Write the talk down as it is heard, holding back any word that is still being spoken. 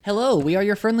Hello, we are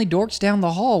your friendly dorks down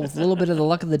the hall with a little bit of the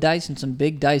luck of the dice and some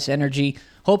big dice energy.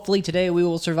 Hopefully today we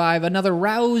will survive another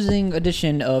rousing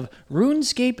edition of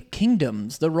Runescape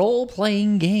Kingdoms, the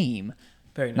role-playing game.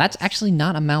 Very nice. That's actually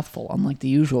not a mouthful, unlike the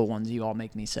usual ones you all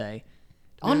make me say.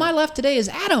 On my left today is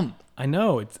Adam. I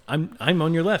know. I'm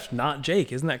on your left, not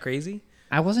Jake. Isn't that crazy?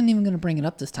 I wasn't even going to bring it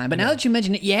up this time, but now that you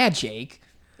mention it, yeah, Jake.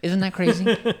 Isn't that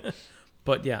crazy?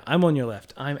 But yeah, I'm on your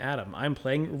left. I'm Adam. I'm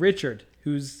playing Richard,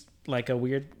 who's like a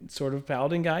weird sort of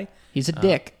paladin guy. He's a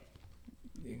dick.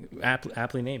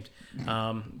 Aptly named.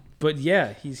 But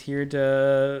yeah, he's here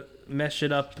to mess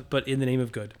shit up, but in the name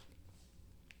of good.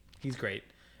 He's great.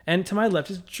 And to my left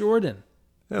is Jordan.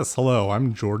 Yes, hello,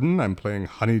 I'm Jordan. I'm playing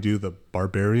Honeydew the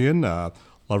Barbarian,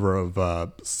 lover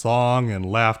of song and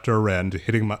laughter and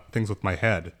hitting things with my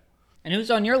head. And who's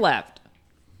on your left?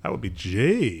 That would be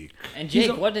Jake. And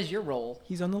Jake, what is your role?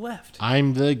 He's on the left.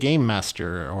 I'm the game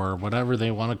master, or whatever they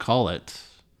want to call it.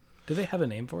 Do they have a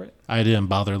name for it? I didn't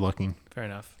bother looking. Fair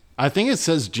enough. I think it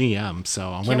says GM, so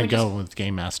I'm going to we go just- with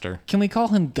game master. Can we call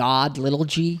him God, little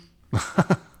G?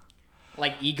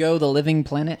 Like Ego, the living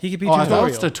planet? He could be Oh, I thought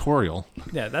it tutorial. was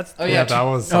tutorial. Yeah, that's Yeah, that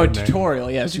was Oh, some name.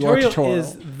 tutorial. Yes, you are tutorial tutorial.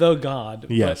 is the god.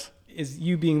 Yes. But is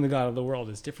you being the god of the world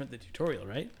is different than tutorial,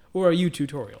 right? Or are you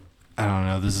tutorial? I don't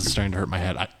know. This is starting to hurt my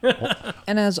head.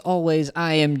 And as always,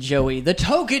 I am Joey, the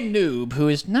token noob, who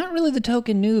is not really the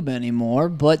token noob anymore,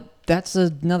 but that's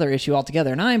another issue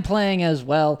altogether. And I'm playing as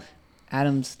well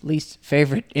Adam's least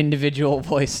favorite individual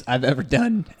voice I've ever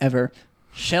done, ever.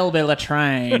 Shelby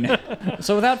Latrine.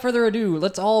 So without further ado,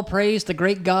 let's all praise the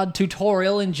great god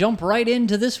tutorial and jump right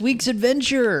into this week's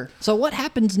adventure. So what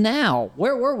happens now?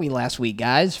 Where were we last week,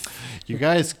 guys? You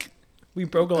guys We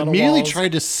broke a lot of immediately walls.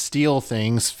 tried to steal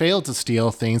things, failed to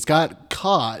steal things, got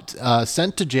caught,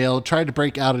 sent to jail, tried to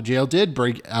break out of jail, did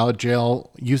break out of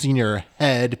jail using your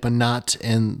head, but not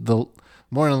in the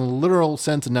more in a literal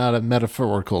sense and not a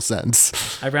metaphorical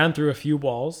sense. I ran through a few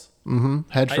walls.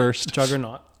 Head first.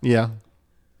 Juggernaut. Yeah.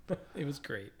 It was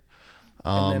great.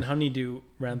 And then Honeydew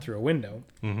ran through a window.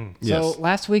 Yes. So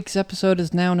last week's episode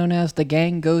is now known as The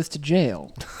Gang Goes to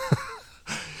Jail.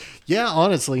 Yeah,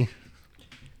 honestly.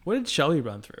 What did Shelby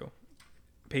run through?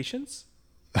 Patience?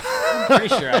 Pretty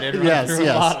sure I did run Yes, through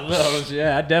yes. a lot of those.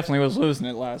 Yeah, I definitely was losing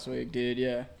it last week, dude.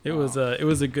 Yeah. It was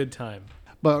a good time.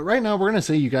 But right now, we're going to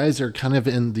say you guys are kind of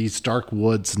in these dark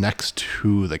woods next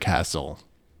to the castle.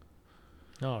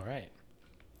 All right.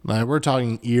 Like, we're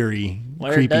talking eerie,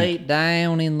 We're creepy. deep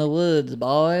down in the woods,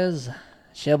 boys.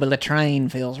 Shelby Latrine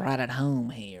feels right at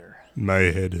home here. My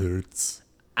head hurts.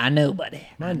 I know, buddy.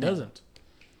 Mine doesn't.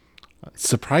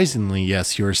 Surprisingly,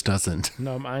 yes, yours doesn't.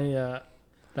 No, I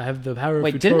have the power of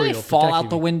Wait, didn't I tutorial fall protecting out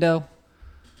the me. window?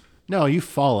 No, you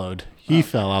followed. He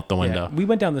fell out the Yeah, window. we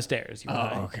went down the stairs. You and Oh,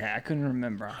 I. okay. I couldn't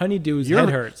remember. Honeydew's head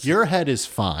hurts. Your head is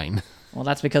fine. Well,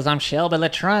 that's because I'm Shelby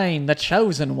Latrine, the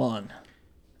chosen one.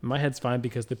 My head's fine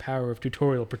because the power of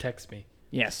tutorial protects me.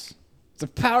 Yes. The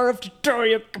power of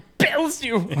tutorial compels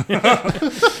you.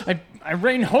 I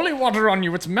rain holy water on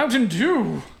you. It's Mountain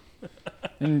Dew.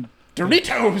 And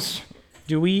Doritos.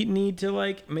 Do we need to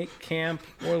make camp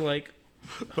or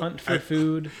hunt for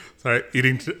food? Sorry,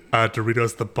 eating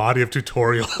Doritos, the body of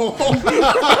tutorial.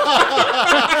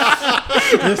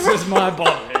 This is my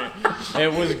body.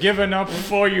 It was given up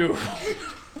for you.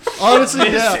 Honestly,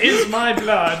 yeah. This is my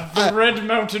blood, the red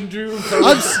Mountain Dew.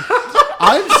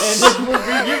 I'm It will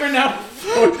be given up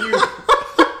for you.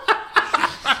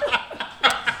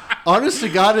 honest to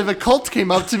God, if a cult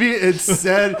came up to me and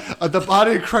said the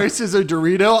body of Christ is a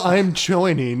Dorito, I'm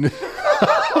joining.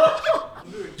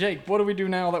 Jake, what do we do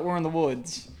now that we're in the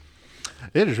woods?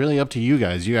 It is really up to you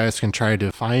guys. You guys can try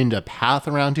to find a path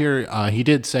around here. He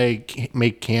did say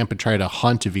make camp and try to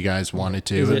hunt if you guys wanted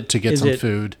to get some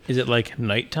food. Is it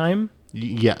nighttime?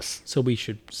 Yes. So we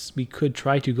could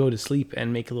try to go to sleep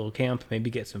and make a little camp, maybe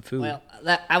get some food. Well,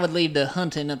 I would leave the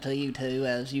hunting up to you two,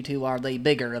 as you two are the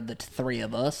bigger of the three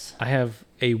of us. I have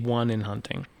a 1 in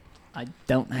hunting. I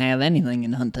don't have anything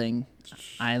in hunting.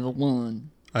 I have a 1.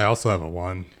 I also have a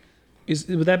 1.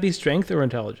 Would that be strength or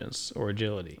intelligence or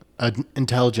agility?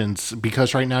 Intelligence,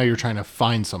 because right now you're trying to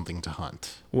find something to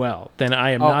hunt. Well, then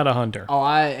I am not a hunter. Oh,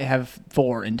 I have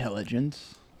 4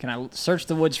 intelligence. Can I search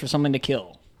the woods for something to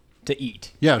kill? To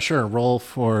eat? Yeah, sure. Roll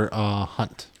for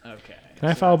hunt. Okay. Can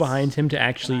I follow behind him to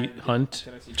actually hunt?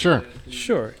 Sure.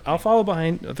 Sure. I'll follow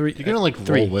behind 3. You're gonna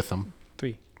three. roll with them.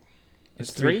 3.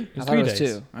 It's 3? It's I thought 3 it was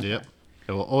dice. 2. Yep.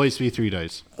 It will always be 3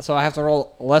 dice. So I have to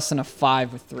roll less than a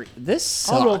 5 with 3. This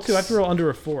sucks. I'll roll 2. I have to roll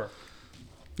under a 4.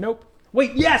 Nope.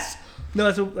 Wait, yes!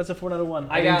 No, that's a 4 out of 1.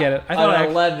 I didn't get it. I thought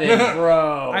 11,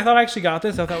 bro. I thought I actually got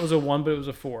this. I thought it was a 1, but it was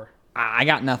a 4. I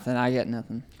got nothing. I get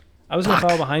nothing. I was gonna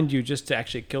follow behind you just to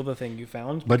actually kill the thing you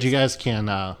found. But you guys can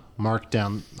mark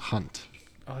down hunt.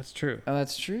 Oh, that's true. Oh,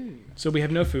 that's true. So we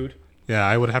have no food. Yeah,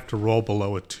 I would have to roll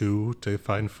below a 2 to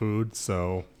find food,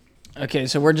 so... Okay,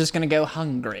 so we're just gonna go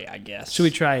hungry, I guess. Should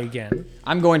we try again?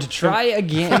 I'm going to try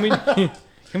again.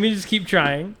 Can we just keep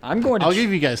trying? I'm going to. I'll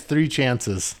give you guys 3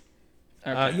 chances.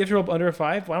 You have to roll under a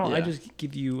 5. Why don't I Yeah. just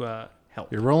give you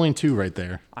help? You're rolling 2 right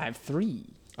there. I have 3.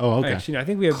 Oh, okay. Actually, no, I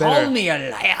think we have Call better. me a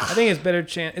liar. I think it's better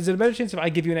chance. Is it a better chance if I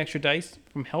give you an extra dice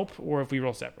from help, or if we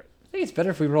roll separate? I think it's better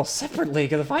if we roll separately,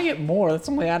 because if I get more, that's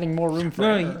only adding more room for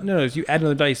No, error. no. You add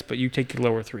another dice, but you take your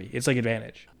lower 3. It's like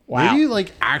advantage. Wow. Maybe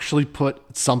like actually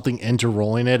put something into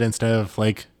rolling it instead of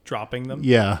like, Dropping them.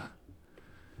 yeah.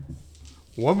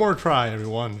 One more try,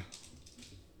 everyone.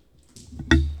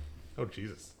 Oh,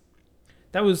 Jesus.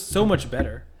 That was so much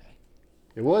better.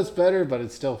 It was better, but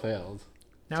it still failed.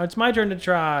 Now it's my turn to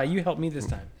try. You help me this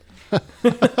time.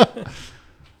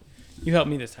 You help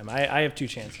me this time. I have 2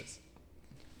 chances.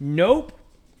 Nope.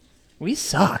 We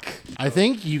suck. I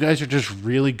think you guys are just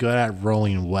really good at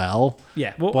rolling well,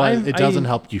 Yeah. Well, but it doesn't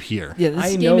help you here. Yeah, this I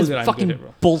game know is that I'm fucking good at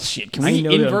roll. bullshit. Can I we know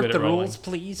that I'm invert good the at rolling. rules,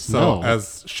 please? So, No.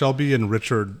 as Shelby and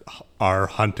Richard are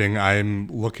hunting, I'm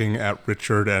looking at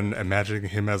Richard and imagining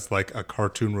him as like a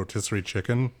cartoon rotisserie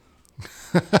chicken.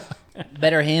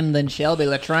 Better him than Shelby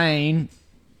Latraine.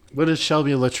 What does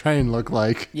Shelby Latraine look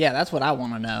like? Yeah, that's what I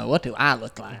want to know. What do I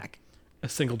look like? A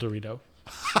single Dorito.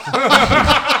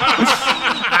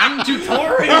 I'm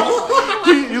tutorial.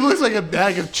 He looks like a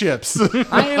bag of chips.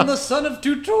 I am the son of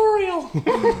tutorial.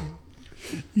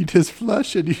 You just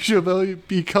flush and you shall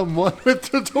become one with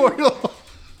tutorial.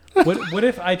 What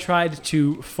if I tried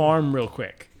to farm real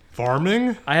quick?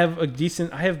 Farming? I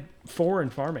have 4 in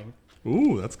farming.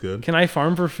 Ooh, that's good. Can I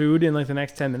farm for food in like the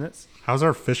next 10 minutes? How's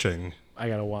our fishing? I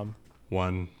got a 1.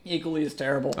 1. Equally as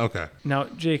terrible. Okay. Now,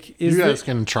 Jake, You is guys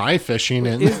there, can try fishing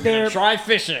and is there Try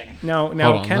fishing. now Hold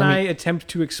on, can let I me- attempt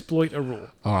to exploit a rule?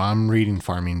 Oh, I'm reading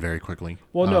farming very quickly.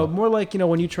 Well, no, more like,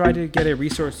 when you try to get a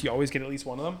resource, you always get at least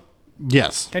one of them.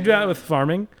 Yes. Can I do that with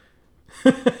farming?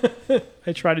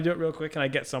 I try to do it real quick and I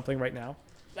get something right now.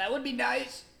 That would be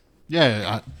nice.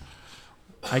 Yeah.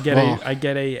 I get Well-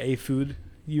 a a food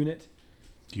unit.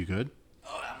 You good?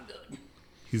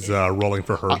 He's rolling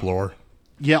for herb lore.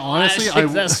 Yeah, honestly, I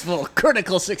Successful.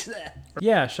 Critical success.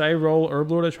 Yeah, should I roll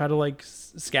herb lore to try to like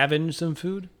scavenge some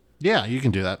food? yeah, you can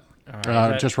do that.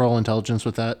 right, Just roll intelligence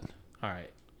with that. All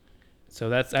right. So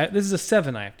this is a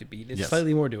 7 I have to beat. It's Yes.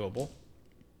 slightly more doable.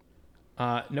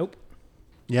 Nope.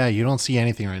 Yeah, you don't see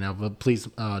anything right now, but please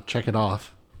check it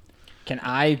off. Can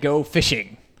I go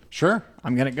fishing? Sure.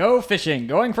 I'm going to go fishing.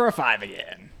 Going for a 5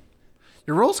 again.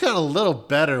 Your rolls got a little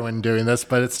better when doing this,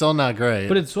 but it's still not great.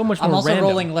 But it's so much more I'm also random.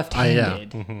 rolling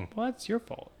left-handed. Well, that's your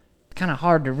fault. Kind of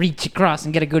hard to reach across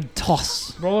and get a good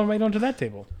toss. Roll them right onto that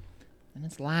table. And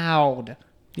it's loud.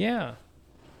 Yeah.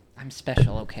 I'm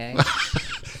special, okay?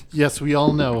 yes, we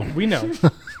all know. We know.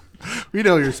 We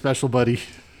know you're special, buddy.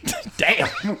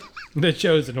 Damn. The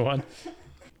chosen one.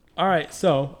 All right,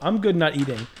 so I'm good not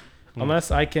eating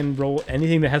unless I can roll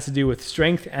anything that has to do with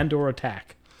strength and or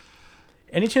attack.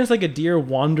 Any chance like a deer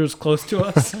wanders close to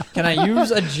us? Can I use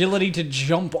agility to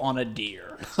jump on a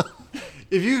deer?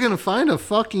 If you can find a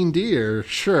fucking deer,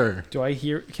 sure.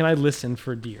 Can I listen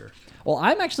for deer? Well,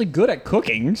 I'm actually good at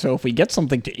cooking, so if we get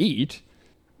something to eat...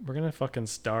 We're going to fucking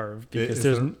starve because Is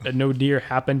there's no deer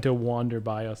happen to wander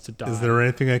by us to die. Is there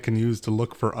anything I can use to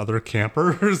look for other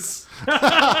campers?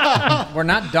 We're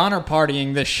not Donner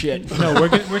partying this shit. No, we're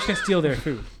just going to steal their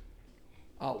food.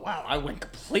 Oh, wow. I went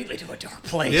completely to a dark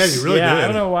place. Yeah, you really yeah, did. I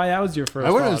don't know why that was your first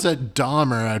I would have thought. said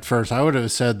Dahmer at first. I would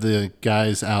have said the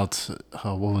guys out.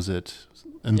 What was it?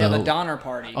 In Yeah, the Donner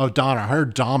party. Oh, Donner. I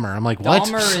heard Dahmer. I'm like, what?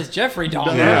 Dahmer is Jeffrey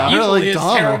Dahmer. Yeah, I Equally like as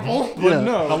Dahmer. terrible, but Yeah.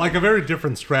 no. But like a very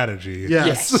different strategy.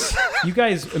 Yes. You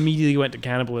guys immediately went to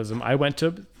cannibalism. I went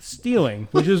to stealing,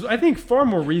 which is, I think, far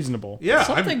more reasonable. Yeah,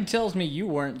 Something tells me you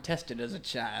weren't tested as a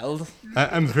child.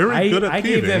 I'm very good at I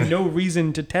thieving. gave them no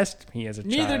reason to test me as a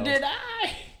Neither child. did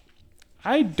I.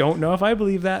 I don't know if I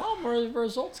believe that. Well,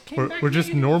 results came We're, back we're just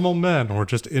negative. normal men. We're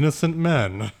just innocent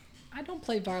men. I don't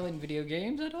play violent video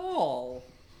games at all.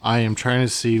 I am trying to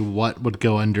see what would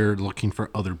go under looking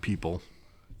for other people.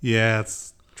 Yeah,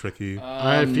 it's tricky.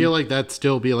 I feel like that'd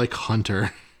still be like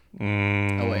Hunter. Oh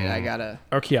wait, I gotta.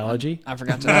 Archaeology. I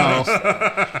forgot to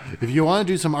know. If you want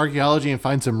to do some archaeology and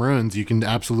find some ruins, you can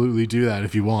absolutely do that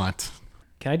if you want.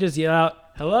 Can I just yell out,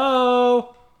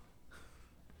 hello?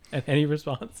 And any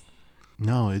response?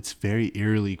 No, it's very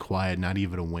eerily quiet, not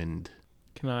even a wind.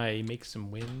 Can I make some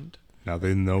wind? Now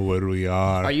they know where we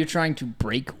are. Are you trying to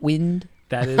break wind?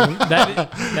 That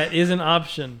is an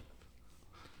option.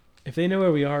 If they know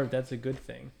where we are, that's a good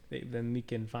thing. Then we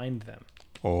can find them,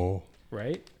 Oh.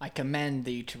 right? I command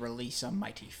thee to release a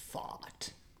mighty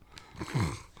thought.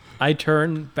 I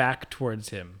turn back towards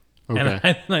him. Okay.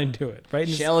 And I do it. Right?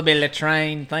 Shelby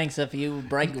Latrain thinks if you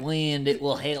break wind, it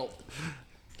will help.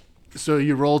 So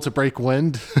you roll to break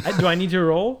wind. Do I need to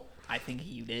roll? I think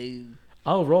you do.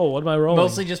 I'll roll. What am I rolling?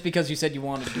 Mostly just because you said you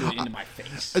wanted to do it into my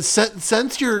face.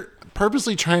 Since you're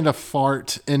purposely trying to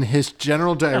fart in his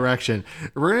general direction,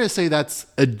 we're going to say that's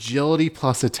agility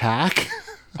plus attack.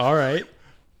 All right.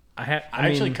 I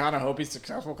actually kind of hope he's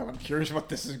successful because I'm curious what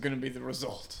this is going to be the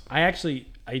result. I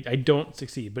don't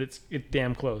succeed, but it's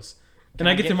damn close. And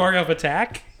I get to get- mark off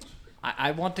attack?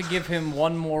 I want to give him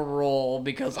one more roll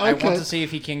because I Okay. want to see if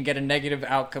he can get a negative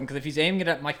outcome. Because if he's aiming it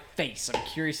at my face, I'm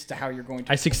curious as to how you're going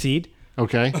to. I succeed.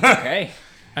 Okay. Okay.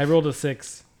 I rolled a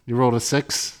 6. You rolled a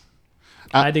 6.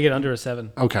 I had to get under a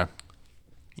 7. Okay.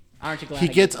 Aren't you glad? He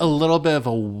gets a little bit of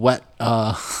a wet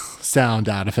sound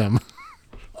out of him.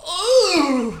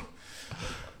 Ooh!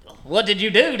 What did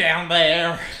you do down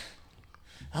there?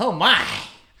 Oh my!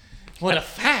 What a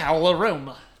foul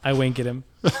aroma! I wink at him.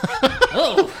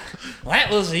 Oh,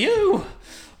 that was you.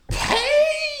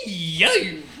 Hey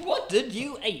you! What did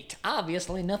you eat?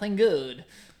 Obviously nothing good.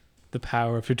 The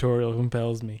power of tutorial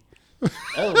compels me.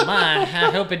 Oh my! I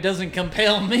hope it doesn't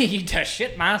compel me to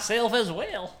shit myself as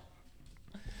well.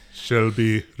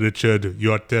 Shelby, Richard,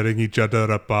 you are tearing each other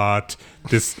apart.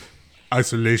 This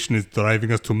isolation is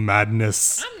driving us to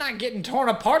madness. I'm not getting torn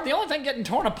apart. The only thing getting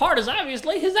torn apart is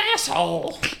obviously his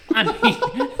asshole. I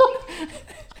mean,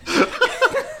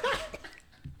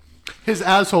 His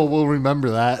asshole will remember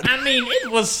that.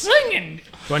 it was singing.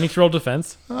 Do I need to roll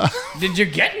defense? Did you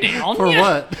get any on For ya?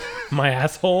 what? My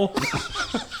asshole?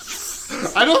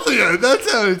 I don't think that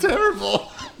sounded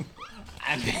terrible.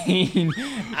 I mean,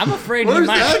 I'm afraid Where's he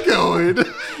might. that going?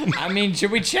 I mean,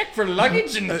 should we check for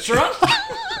luggage in the trunk?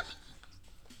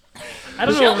 I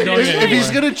don't know what we're going If he's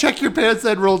anymore. gonna check your pants,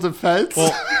 then roll defense.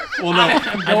 Well, no.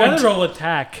 I'd rather roll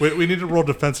attack. We need to roll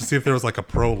defense to see if there was like a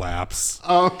prolapse.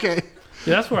 Okay.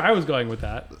 Yeah, that's where I was going with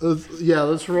that.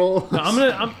 Let's roll. No,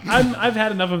 I've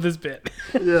had enough of this bit.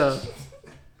 Yeah.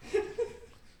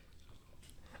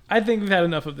 I think we've had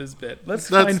enough of this bit. Let's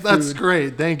find food. That's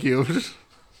great. Thank you.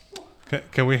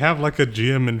 Can we have like a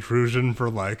GM intrusion for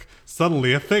like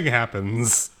suddenly a thing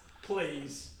happens?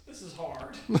 Please, this is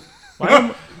hard.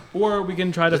 Or we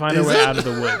can try to find our Is way it? out of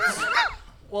the woods.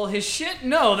 Well, his shit,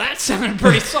 no, that sounded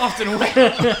pretty soft and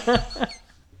wet.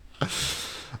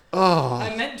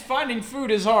 I meant finding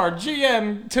food is hard.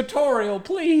 GM, tutorial,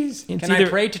 please. It's Can I either-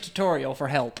 pray to tutorial for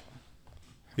help?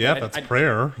 Yeah, that's I-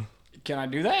 prayer. Can I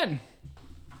do that?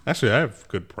 Actually, I have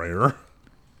good prayer.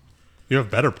 You have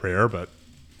better prayer, but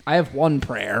I have one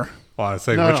prayer. well, I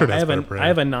say No, no, Richard I has have better a prayer. I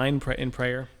have a 9 in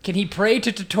prayer Can he pray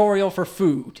to tutorial for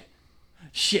food?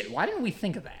 Shit, why didn't we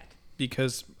think of that?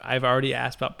 because I've already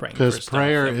asked about praying. for Because stuff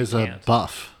prayer that we is a can't.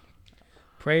 buff.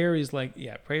 Prayer is like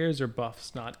prayers are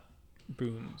buffs, not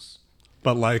boons.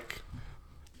 But like,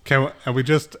 can we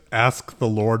just ask the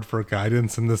Lord for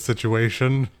guidance in this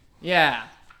situation? Yeah.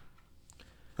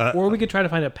 Or we could try to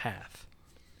find a path.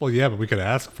 Well, yeah, but we could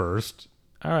ask first.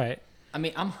 All right. I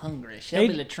mean, I'm hungry. Shelby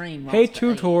Hey, Latrine wants hey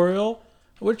to eat. tutorial,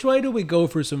 which way do we go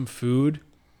for some food?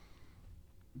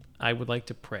 I would like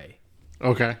to pray.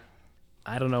 Okay.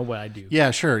 I don't know what I do.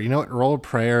 Yeah, sure. You know what? Roll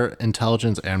prayer,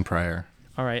 intelligence, and prayer.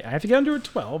 All right, I have to get under a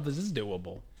 12. This is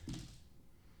doable.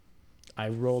 I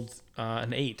rolled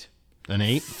an 8. An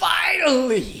 8?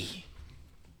 Finally!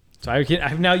 So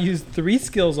I've now used 3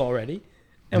 skills already,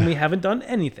 and we haven't done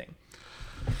anything.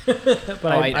 But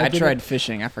I did tried it-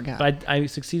 fishing. I forgot. But I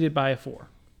succeeded by a 4.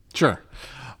 Sure.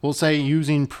 We'll say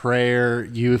using prayer,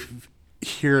 you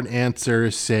hear an answer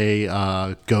say,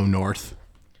 go north.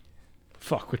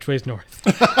 Fuck, which way's north?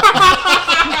 Can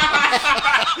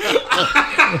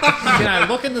I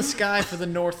look in the sky for the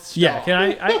North Star? Yeah, can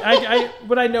I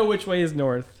would I know which way is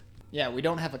north? Yeah, we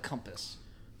don't have a compass.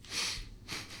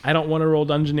 I don't want to roll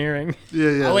dungeoneering.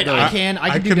 Yeah. Oh, wait, I can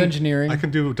do dungeoneering. I can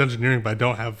do dungeoneering, but I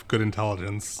don't have good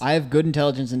intelligence. I have good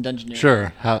intelligence in dungeoneering.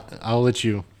 Sure. I'll let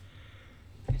you.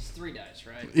 It's 3 dice,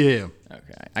 right? Yeah.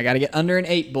 Okay. I got to get under an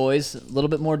 8, boys. A little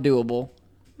bit more doable.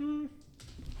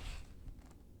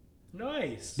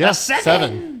 Nice. Yeah. A 7.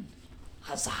 7.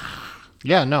 Huzzah.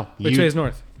 Yeah, no. Which way is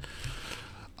north?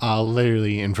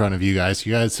 Literally in front of you guys.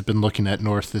 You guys have been looking at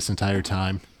north this entire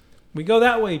time. We go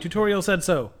that way. Tutorial said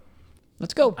so.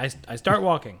 Let's go. I start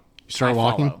walking. You start I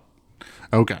walking? follow.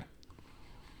 Okay.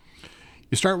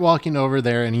 You start walking over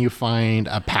there and you find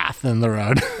a path in the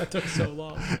road. That took so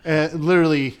long.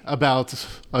 Literally about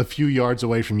a few yards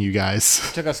away from you guys.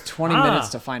 It took us 20 minutes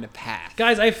to find a path.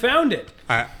 Guys, I found it.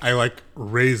 I like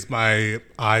raise my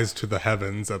eyes to the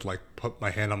heavens and like put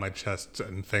my hand on my chest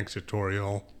and thank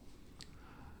tutorial.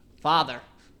 Father,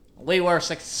 we were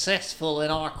successful in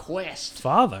our quest.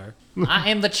 Father? I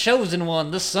am the chosen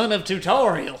one, the son of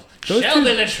tutorial. Those Shelby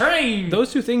two- the train.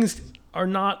 Those two things are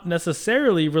not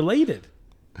necessarily related.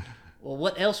 Well,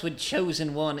 what else would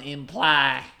chosen one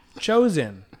imply?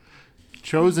 Chosen.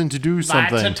 Chosen to do By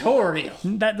something. tutorial.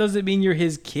 That doesn't mean you're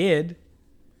his kid.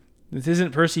 This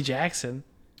isn't Percy Jackson.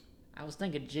 I was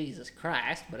thinking Jesus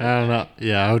Christ, but I don't know.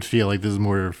 Yeah, I would feel like this is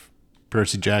more of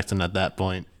Percy Jackson at that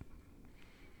point.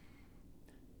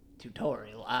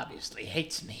 tutorial obviously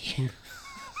hates me.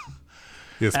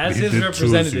 Yes, As but he his did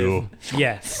choose you. representative.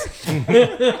 Yes.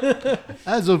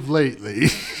 As of lately.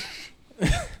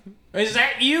 Is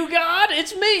that you, God?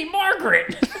 It's me,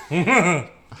 Margaret.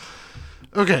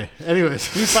 Okay,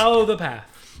 anyways. We follow the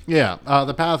path. Yeah,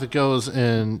 the path goes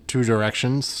in two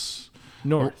directions.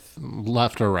 North.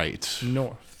 Left or right?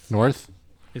 North. North?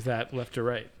 Is that left or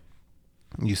right?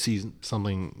 You see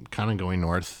something kind of going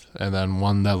north, and then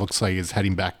one that looks like is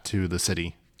heading back to the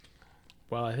city.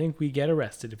 Well, I think we get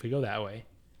arrested if we go that way.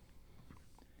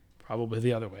 Probably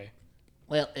the other way.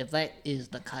 Well, if that is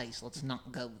the case, let's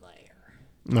not go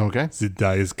there. Okay. The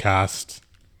die is cast.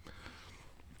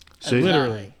 So,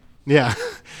 Literally. yeah.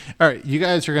 All right, you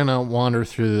guys are going to wander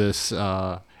through this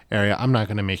area. I'm not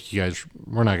going to make you guys,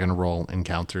 we're not going to roll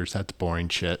encounters. That's boring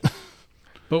shit.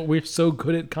 But we're so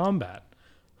good at combat.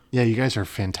 Yeah, you guys are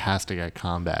fantastic at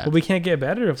combat. But we can't get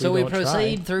better if So we we don't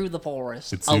proceed try. through the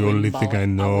forest. It's the only thing I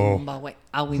know. In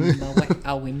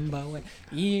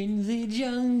the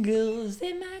jungles,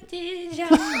 the mighty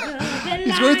jungle.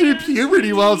 He's going through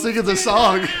puberty while singing the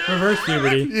song. Reverse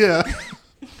puberty. Yeah.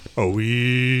 Oh,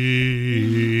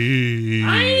 we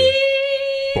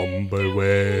Bombay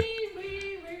way.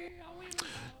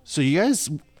 So you guys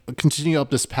continue up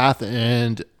this path,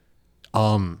 and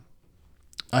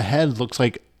ahead looks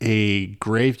like a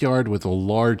graveyard with a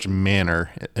large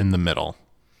manor in the middle.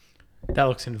 That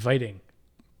looks inviting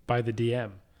by the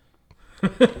DM.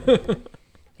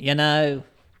 You know,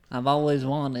 I've always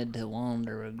wanted to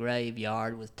wander a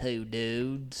graveyard with two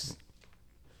dudes.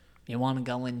 You want to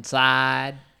go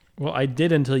inside? Well, I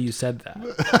did until you said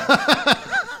that.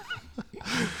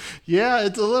 Yeah,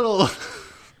 it's a little.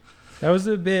 That was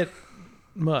a bit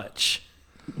much.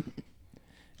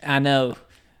 I know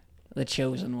the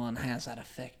chosen one has that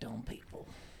effect on people.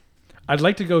 I'd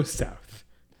like to go south.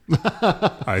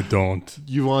 I don't.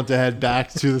 You want to head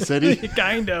back to the city?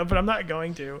 Kind of, but I'm not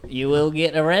going to. You will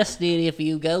get arrested if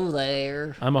you go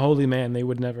there. I'm a holy man. They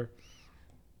would never.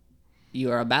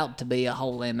 You are about to be a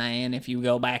holy man if you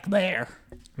go back there.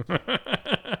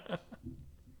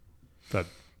 That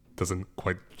doesn't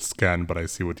quite scan, but I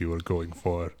see what you were going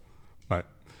for.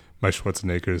 My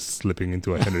Schwarzenegger is slipping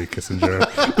into a Henry Kissinger.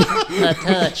 A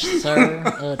touch, sir.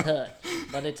 A touch.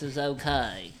 But it's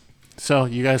okay. So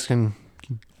you guys can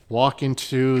walk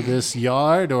into this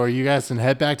yard, or you guys can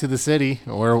head back to the city,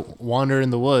 or wander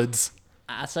in the woods.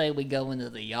 I say we go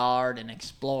into the yard and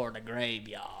explore the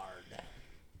graveyard.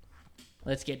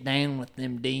 Let's get down with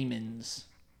them demons.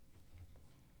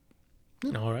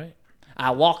 All right.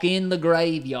 I walk in the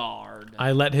graveyard.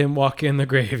 I let him walk in the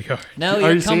graveyard. No, Are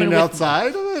you're you coming sitting with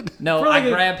outside of it? No, For like I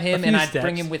grab a him few and I steps.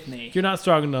 bring him with me. You're not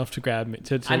strong enough to grab me.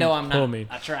 To I know I'm pull not. me.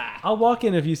 I try. I'll walk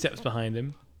in a few steps behind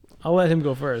him. I'll let him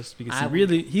go first because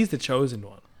he's the chosen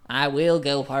one. I will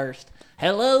go first.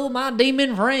 Hello, my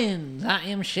demon friends. I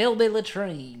am Shelby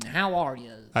Latrine. How are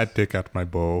you? I pick out my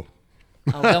bow.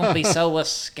 Oh, don't be so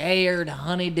scared,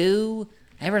 honeydew.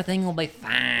 Everything will be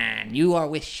fine. You are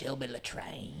with Shelby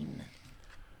Latrine.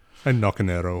 I knock an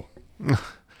arrow.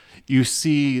 You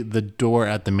see the door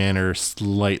at the manor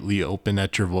slightly open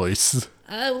at your voice.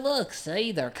 Oh, look,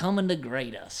 see, they're coming to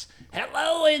greet us.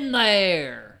 Hello in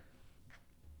there.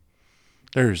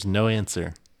 There's no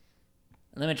answer.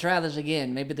 Let me try this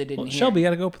again. Maybe they didn't Well, hear. Shelby, you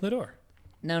gotta go open the door.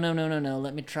 No.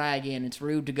 Let me try again. It's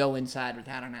rude to go inside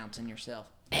without announcing yourself.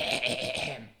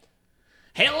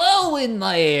 Hello in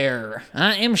there.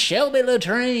 I am Shelby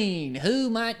Latrine. Who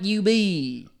might you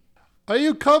be? Are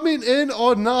you coming in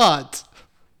or not?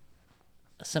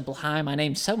 A simple hi, my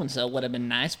name's so-and-so would have been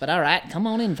nice, but all right, come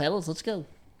on in, fellas. Let's go.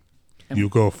 You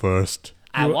go first.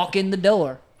 I walk in the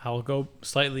door. I'll go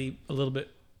a little bit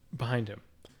behind him.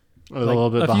 A little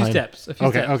bit a behind. few steps. A few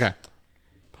Okay, steps. okay.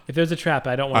 If there's a trap,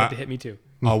 I don't want it to hit me too.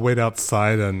 I'll wait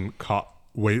outside and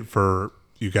wait for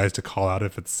you guys to call out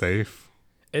if it's safe.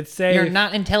 It's safe. You're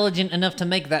not intelligent enough to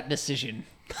make that decision.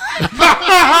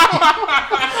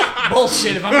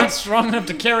 Bullshit. If I'm not strong enough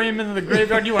to carry him into the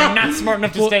graveyard, you are not smart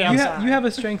enough to stay outside. You have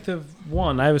a strength of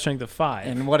 1. I have a strength of 5.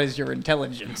 And what is your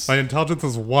intelligence? My intelligence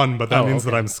is 1, but that means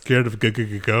that I'm scared of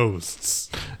ghosts.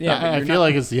 Yeah, I feel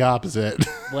like it's the opposite.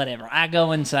 whatever. I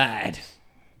go inside.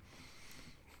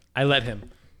 I let him.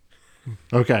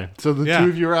 Okay, so the Yeah. two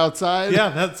of you are outside? Yeah,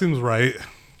 that seems right.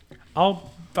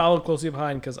 I'll follow closely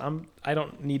behind because I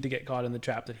don't need to get caught in the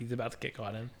trap that he's about to get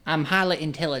caught in. I'm highly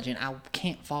intelligent. I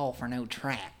can't fall for no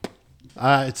trap.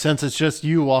 Since it's just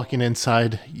you walking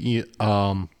inside,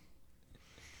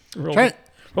 Roll, Try-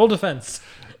 roll defense.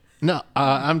 no,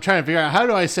 I'm trying to figure out how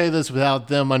do I say this without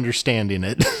them understanding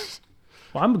it.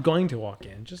 Well, I'm going to walk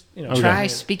in. Just Try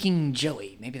speaking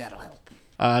Joey. Maybe that'll help.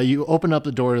 You open up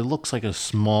the door. It looks like a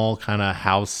small kind of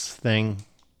house thing.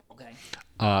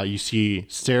 Okay. You see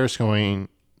stairs going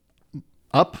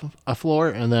up a floor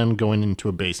and then going into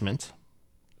a basement.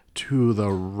 To the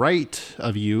right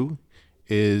of you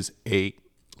is a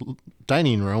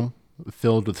dining room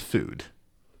filled with food.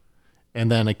 And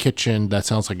then a kitchen that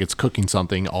sounds like it's cooking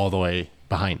something all the way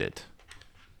behind it.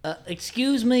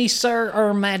 Excuse me, sir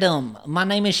or madam. My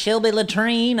name is Shelby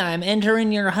Latrine. I'm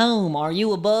entering your home. Are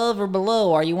you above or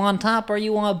below? Are you on top or are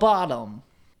you on bottom?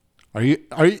 Are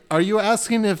you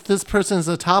asking if this person's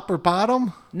a top or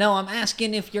bottom? No, I'm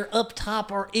asking if you're up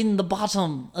top or in the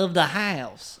bottom of the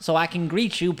house, so I can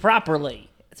greet you properly,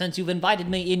 since you've invited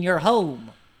me in your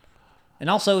home. And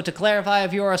also to clarify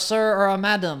if you're a sir or a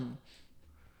madam.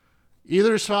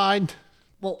 Either's fine.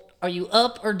 Well, are you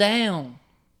up or down?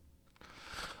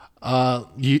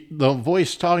 The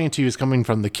voice talking to you is coming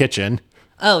from the kitchen.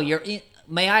 Oh, you're in.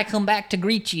 May I come back to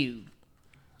greet you?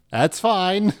 That's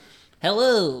fine.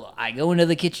 Hello, I go into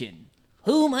the kitchen.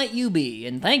 Who might you be?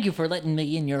 And thank you for letting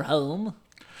me in your home.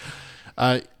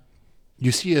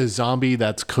 You see a zombie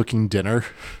that's cooking dinner.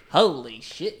 Holy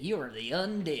shit, you're the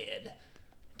undead.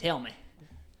 Tell me,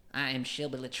 I am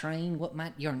Shelby Latrine. What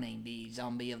might your name be,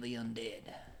 zombie of the undead?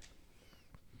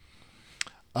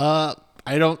 I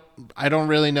don't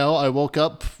really know. I woke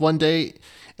up one day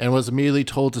and was immediately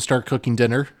told to start cooking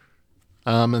dinner.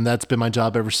 And that's been my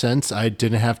job ever since. I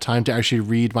didn't have time to actually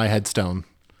read my headstone.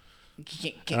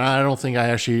 And I don't think I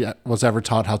actually was ever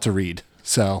taught how to read.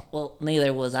 So, Well,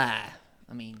 neither was I.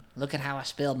 I mean, look at how I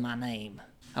spelled my name.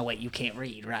 Oh, wait, you can't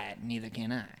read, right? Neither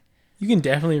can I. You can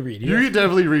definitely read. you can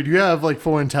definitely read. You have like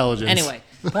 4 intelligence. Anyway,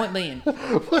 point being,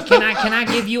 can I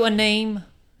give you a name?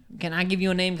 Can I give you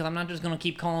a name? Because I'm not just going to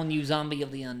keep calling you zombie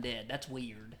of the undead. That's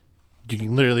weird. You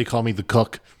can literally call me the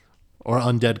cook or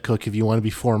undead cook if you want to be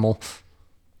formal.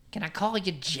 Can I call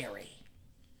you Jerry?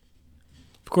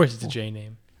 Of course, it's a J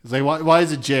name. It's like, why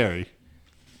is it Jerry?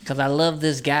 Because I love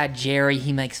this guy, Jerry.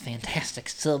 He makes fantastic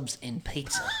subs and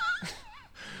pizza.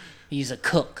 He's a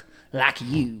cook like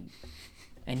you.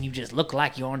 And you just look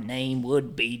like your name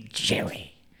would be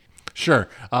Jerry. Sure,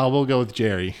 we'll go with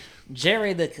Jerry.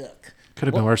 Jerry the cook. Could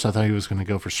have been worse. I thought he was going to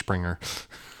go for Springer.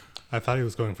 I thought he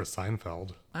was going for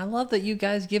Seinfeld. I love that you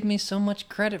guys give me so much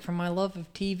credit for my love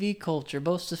of TV culture,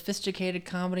 both sophisticated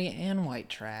comedy and white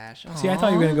trash. See, I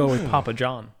thought you were going to go with Papa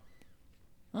John.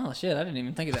 Oh, shit, I didn't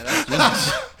even think of that.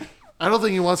 That's genius. I don't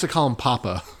think he wants to call him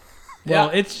Papa. Well,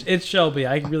 it's Shelby.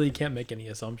 I really can't make any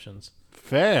assumptions.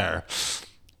 Fair.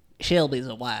 Shelby's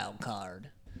a wild card.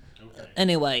 Okay.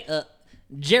 Anyway,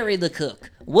 Jerry the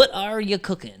cook, what are you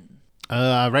cooking?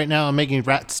 Right now I'm making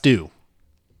rat stew.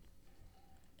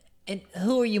 And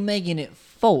who are you making it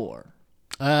for?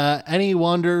 Any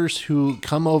wanderers who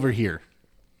come over here,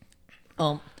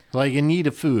 like in need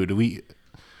of food,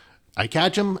 I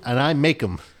catch them and I make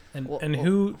them. And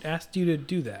who asked you to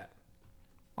do that?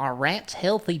 Are rats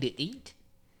healthy to eat?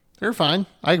 They're fine.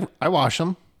 I wash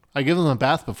them. I give them a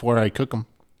bath before I cook them.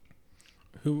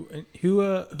 Who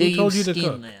Do told you you to skin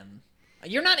cook? them?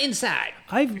 You're not inside.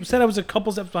 I said I was a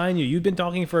couple steps behind you. You've been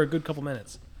talking for a good couple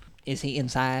minutes. Is he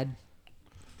inside?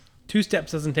 2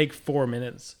 steps doesn't take 4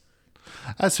 minutes.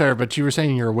 That's fair, but you were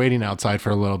saying you were waiting outside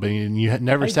for a little bit, and you had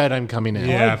never said I'm coming in.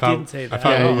 Yeah, I didn't say that. I thought,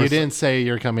 Yeah, you, you were, didn't say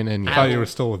you're coming in I yet. thought you were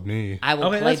still with me. I will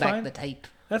Okay, play that's back fine. the tape.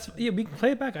 We can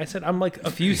play it back. I said I'm like a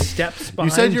few steps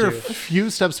behind You said you're a you. few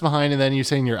steps behind, and then you're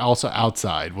saying you're also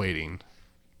outside waiting.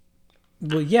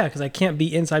 Well, yeah, because I can't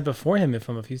be inside before him if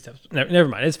I'm a few steps. Never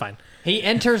mind. It's fine. He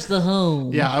enters the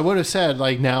home. Yeah, I would have said,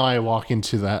 like, now I walk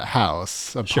into that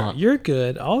house. Sure. You're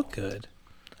good. All good.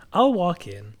 I'll walk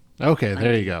in. Okay,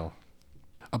 there you go.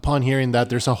 Upon hearing that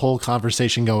there's a whole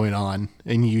conversation going on,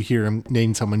 and you hear him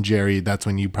name someone Jerry, that's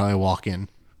when you probably walk in.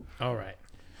 All right.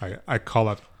 I call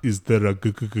out, is there a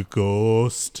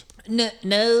ghost?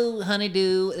 No,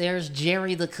 honeydew, there's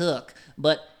Jerry the cook.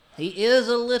 But he is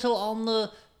a little on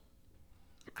the...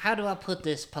 how do I put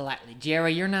this politely?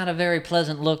 Jerry, you're not a very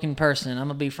pleasant looking person. I'm going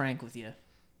to be frank with you.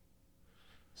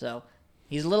 So,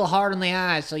 he's a little hard on the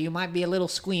eyes, so you might be a little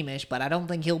squeamish, but I don't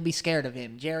think he'll be scared of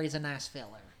him. Jerry's a nice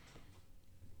feller.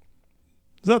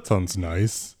 That sounds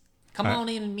nice. Come on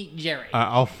in and meet Jerry.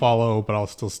 I'll follow, but I'll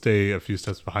still stay a few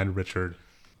steps behind Richard.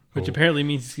 Which apparently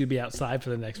means he's going to be outside for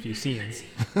the next few scenes.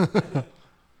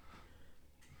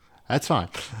 That's fine.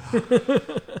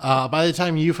 By the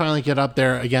time you finally get up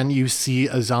there, again, you see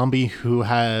a zombie who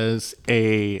has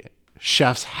a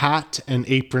chef's hat and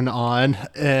apron on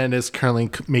and is currently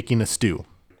making a stew.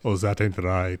 Oh, that ain't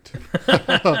right.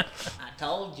 I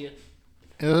told you.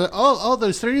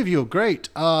 There's 3 of you. Great.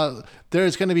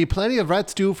 There's going to be plenty of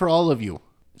rat stew for all of you.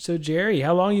 So, Jerry,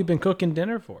 how long you been cooking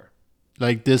dinner for?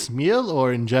 Like this meal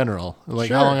or in general? Like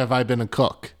Sure. how long have I been a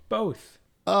cook? Both.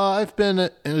 I've been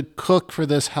a cook for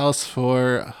this house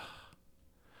for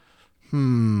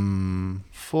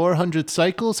 400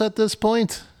 cycles at this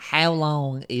point. How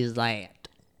long is that?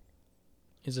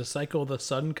 Is a cycle of the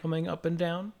sun coming up and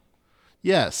down?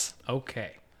 Yes.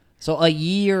 Okay. So a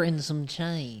year and some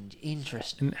change.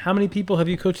 Interesting. And how many people have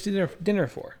you cooked dinner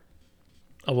for?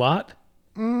 A lot?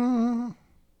 I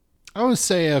would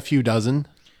say a few dozen.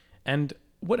 And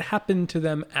what happened to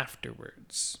them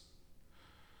afterwards?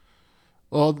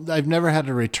 Well, I've never had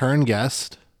a return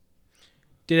guest.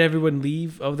 Did everyone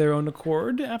leave of their own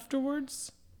accord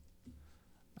afterwards?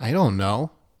 I don't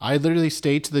know. I literally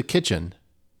stayed to the kitchen.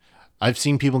 I've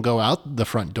seen people go out the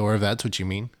front door, if that's what you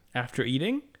mean. After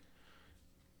eating?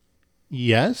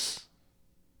 Yes?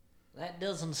 That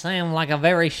doesn't sound like a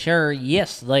very sure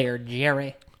yes there,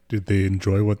 Jerry. Did they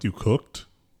enjoy what you cooked?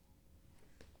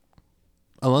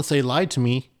 Unless they lied to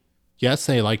me. Yes,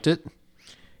 they liked it.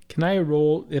 Can I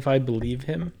roll if I believe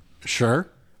him? Sure.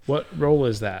 What roll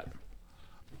is that?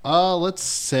 Let's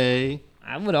say...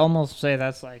 I would almost say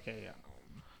that's like a...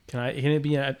 Can it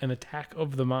be an attack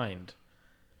of the mind?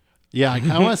 Yeah,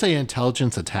 I want to say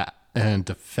intelligence, attack, and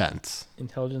defense.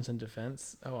 Intelligence and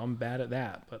defense? Oh, I'm bad at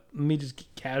that. But let me just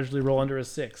casually roll under a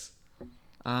 6.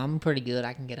 I'm pretty good.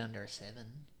 I can get under a 7.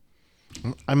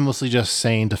 I'm mostly just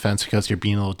saying defense because you're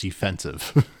being a little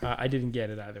defensive. I didn't get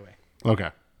it either way. Okay.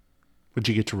 What'd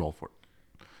you get to roll for?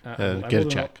 I Get a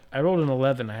rolled check. I rolled an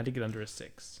 11. I had to get under a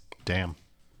 6. Damn.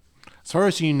 As far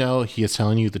as you know, he is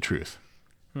telling you the truth.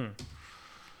 But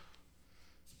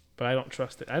I don't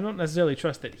trust it. I don't necessarily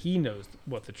trust that he knows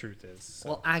what the truth is. So.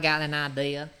 Well, I got an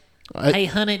idea. I- Hey,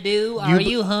 honeydew, are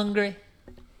you hungry?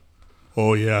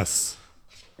 Oh, yes.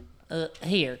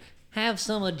 Here, have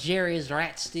some of Jerry's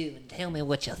rat stew and tell me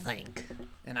what you think.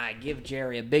 And I give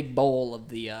Jerry a big bowl of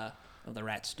the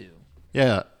rat stew.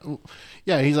 Yeah.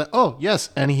 Yeah, he's like, oh, yes.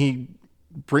 And he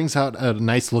brings out a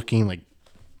nice looking, like,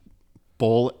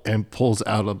 bowl and pulls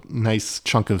out a nice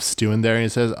chunk of stew in there. And he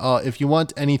says, if you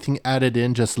want anything added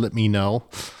in, just let me know.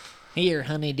 Here,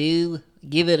 honeydew,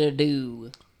 give it a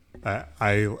do.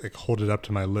 I like hold it up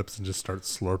to my lips and just start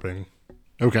slurping.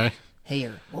 Okay.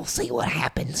 Here, we'll see what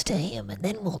happens to him, and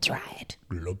then we'll try it.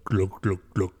 Glug, glug, glug,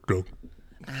 glug, glug.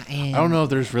 I don't know if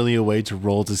there's really a way to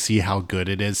roll to see how good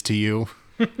it is to you.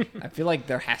 I feel like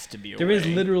there has to be a There is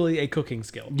literally a cooking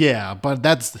skill. Yeah, but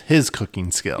that's his cooking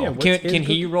skill. Yeah, what's Can his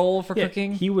he roll for Yeah,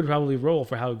 cooking? He would probably roll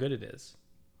for how good it is.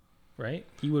 Right?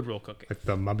 He would roll cooking. Like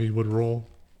the mummy would roll,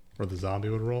 or the zombie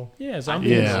would roll. Yeah, I zombie.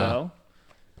 think Yeah. so.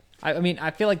 I mean, I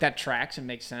feel like that tracks and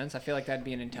makes sense. I feel like that'd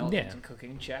be an intelligence Yeah. and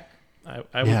cooking check.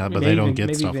 Yeah, but they don't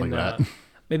get stuff like that.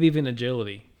 Maybe even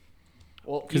agility,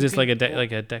 Well, because it's like a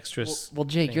dexterous. Well,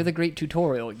 Jake, you're the great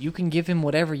tutorial. You can give him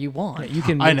whatever you want. You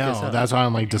can. I make this know. up. That's why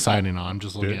I'm like deciding on. I'm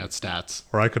just looking Yeah. at stats.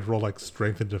 Or I could roll like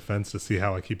strength and defense to see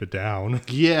how I keep it down.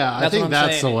 Yeah, I That's think what I'm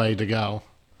that's the saying. way to go.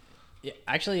 Yeah,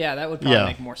 actually, yeah, that would probably Yeah.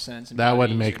 make more sense. and That probably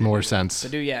would make easier to more do. sense. So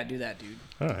do that, dude.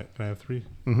 All right, can I have 3?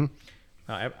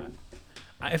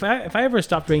 If I ever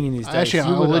stopped bringing these dice, Actually,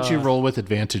 you I'll would, let you roll with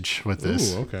advantage with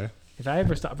this. Ooh, okay. If I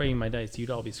ever stopped bringing my dice, you'd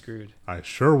all be screwed. I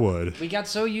sure would. We got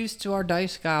so used to our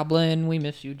dice goblin. We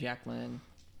miss you, Jacqueline.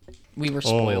 We were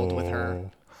spoiled with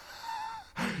her.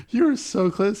 You were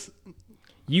so close.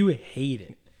 You hate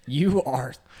it. You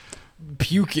are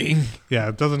puking. Yeah,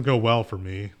 it doesn't go well for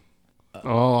me.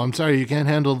 Oh, I'm sorry. You can't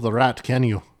handle the rat, can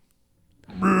you?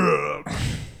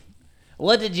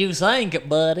 What did you think,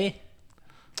 buddy?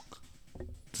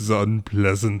 It's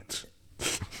unpleasant.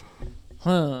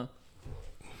 Huh.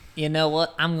 You know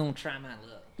what? I'm going to try my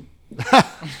luck.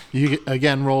 You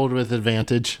again rolled with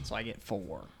advantage. So I get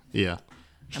 4. Yeah.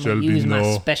 I'm going to Shelby, use my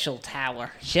no. special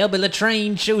tower. Shelby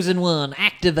Latrine, chosen one.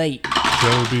 Activate.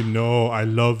 Shelby, no, I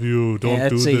love you. Don't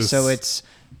do this. So it's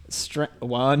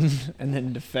 1 and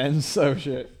then defense. Oh,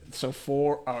 shit. So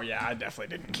 4. Oh, yeah, I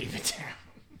definitely didn't keep it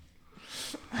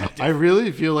down. I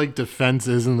really feel like defense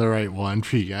isn't the right one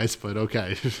for you guys, but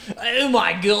okay. Oh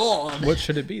my god. What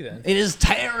should it be then? It is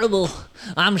terrible.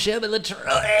 I'm Shelby Latrobe.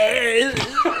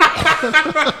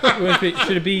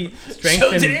 Should it be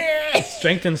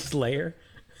strength and Slayer?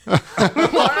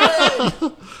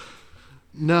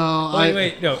 No,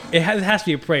 Wait, no. It has to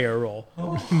be a prayer roll.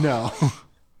 no.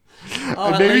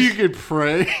 Oh, Maybe you could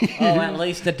pray. at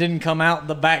least it didn't come out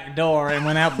the back door and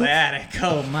went out the attic.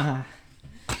 Oh my.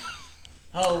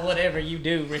 Oh, whatever you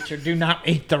do, Richard, do not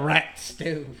eat the rat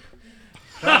stew.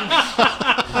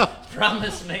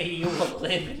 Promise me you will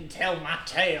live and tell my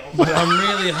tale. But I'm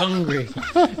really hungry.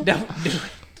 Don't do it.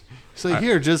 So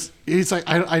he's like,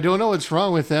 I don't know what's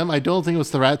wrong with him. I don't think it was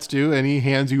the rat stew. And he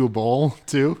hands you a bowl,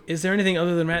 too. Is there anything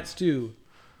other than rat stew?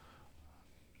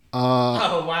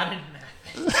 Oh, why didn't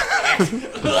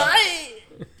I?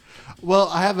 Well,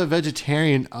 I have a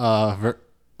vegetarian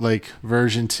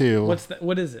version, too. What's that?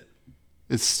 What is it?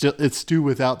 It's stew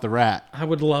without the rat. I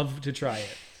would love to try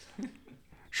it.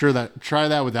 Try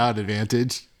that without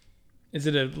advantage. Is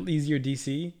it an easier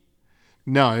DC?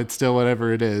 No, it's still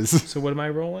whatever it is. So what am I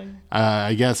rolling?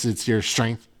 I guess it's your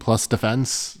strength plus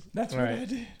defense. That's All what right. I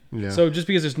did. Yeah. So just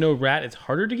because there's no rat, it's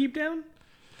harder to keep down?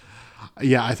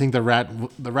 Yeah, I think the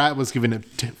rat was given it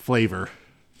flavor.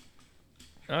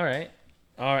 All right.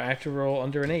 I have to roll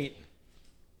under an 8.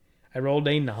 I rolled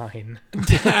a 9.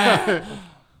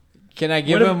 Can I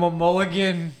give him a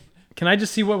mulligan? Can I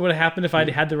just see what would have happened if I'd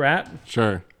had the rat?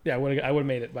 Sure. Yeah, I would have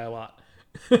made it by a lot.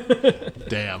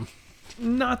 Damn.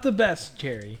 Not the best,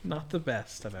 Jerry. Not the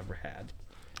best I've ever had.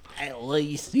 At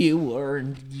least you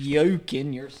weren't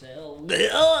yoking yourself.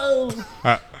 Oh.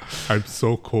 I'm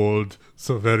so cold,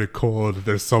 so very cold.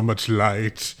 There's so much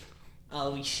light.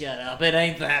 Oh, shut up. It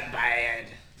ain't that bad.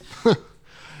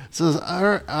 So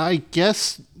I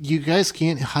guess you guys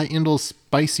can't handle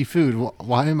spicy food.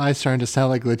 Why am I starting to sound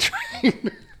like Latrine?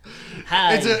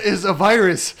 Hi. It's a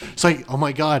virus. It's like, oh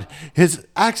my god, his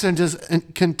accent is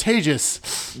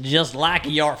contagious. Just like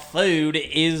your food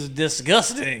is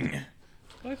disgusting.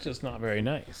 That's just not very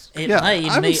nice. It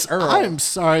made me Earl. I'm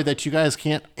sorry that you guys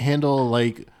can't handle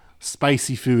like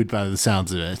spicy food by the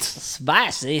sounds of it.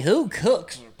 Spicy? Who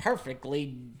cooks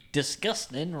perfectly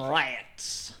disgusting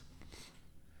rats?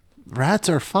 Rats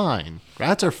are fine.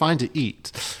 Rats are fine to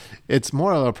eat. It's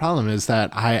more of a problem is that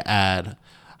I add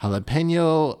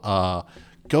jalapeno,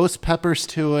 ghost peppers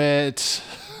to it.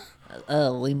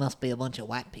 We must be a bunch of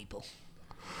white people.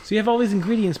 So you have all these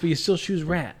ingredients, but you still choose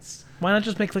rats. Why not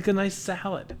just make like a nice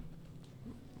salad?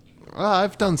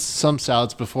 I've done some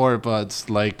salads before, but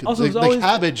like Also, the always-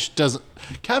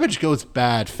 cabbage goes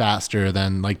bad faster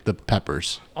than like the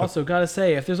peppers. Also, gotta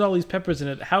say, if there's all these peppers in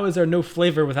it, how is there no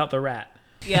flavor without the rat?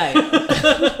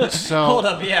 Yeah. So Hold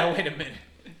up. Yeah, wait a minute.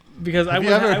 Because I you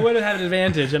ever- would have had an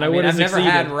advantage, and I, I mean, would have I've never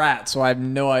succeeded. had rats, so I have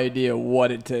no idea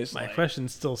what it tastes My like. question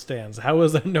still stands: how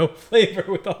is there no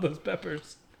flavor with all those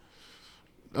peppers?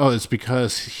 it's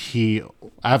because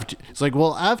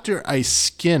after I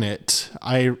skin it,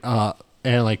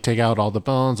 and like take out all the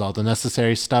bones, all the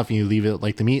necessary stuff, and you leave it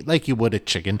like the meat, like you would a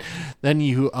chicken. Then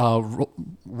you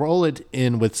roll it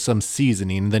in with some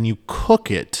seasoning. Then you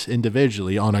cook it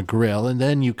individually on a grill, and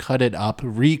then you cut it up,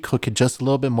 recook it just a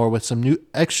little bit more with some new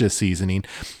extra seasoning.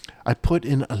 I put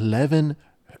in 11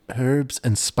 herbs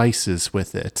and spices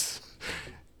with it,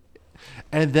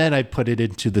 and then I put it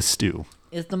into the stew.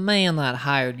 Is the man that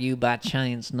hired you by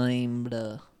chance named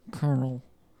Colonel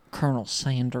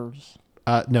Sanders?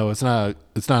 No, it's not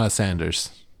a Sanders.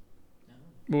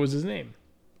 What was his name?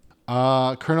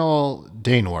 Colonel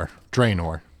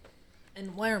Draenor.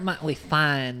 And where might we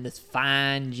find this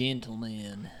fine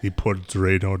gentleman? He put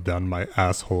Drano down my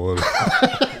asshole.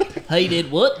 He did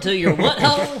what to your what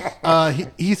hole?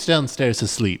 He's downstairs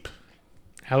asleep.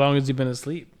 How long has he been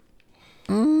asleep?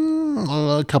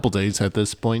 A couple days at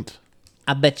this point.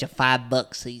 I bet you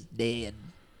 $5 he's dead.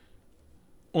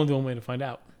 Only one way to find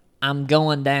out. I'm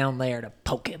going down there to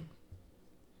poke him.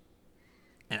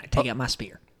 And I take out my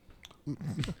spear.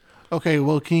 Okay,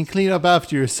 well, can you clean up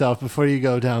after yourself before you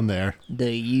go down there? Do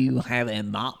you have a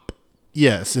mop?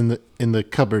 Yes, in the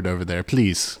cupboard over there,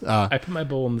 please. I put my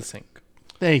bowl in the sink.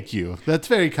 Thank you. That's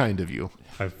very kind of you.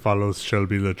 I follow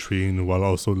Shelby latrine while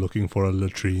also looking for a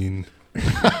latrine.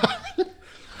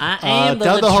 I am the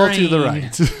down the hall to the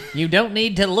latrine. right. You don't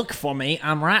need to look for me.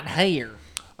 I'm right here.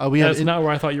 We have That's not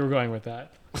where I thought you were going with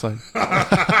that. sorry.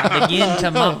 I begin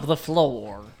to mop the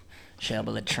floor.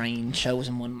 Shelby Latrine shows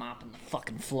him one mopping the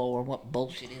fucking floor. What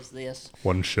bullshit is this?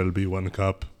 One Shelby, one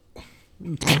cup.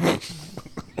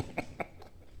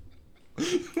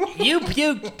 You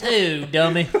puke too,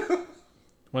 dummy.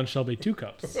 One shall be 2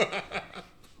 cups.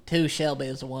 2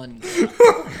 Shelbys, 1.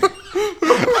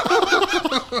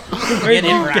 Where Get do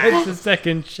it you right. get the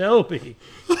second Shelby?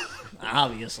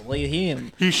 Obviously,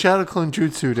 him. He Shadow Clone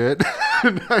Jutsu'd it.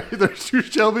 Now there's 2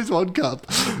 Shelbys, 1 cup.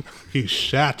 He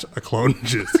shat a clone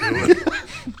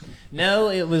jutsu. No,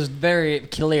 it was very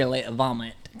clearly a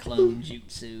vomit clone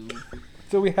jutsu.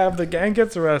 So we have the gang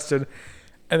gets arrested,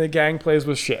 and the gang plays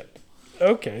with shit.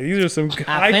 Okay, these are some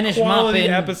high finished quality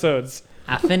mopping. episodes.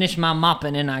 I finish my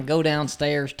mopping and I go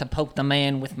downstairs to poke the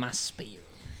man with my spear.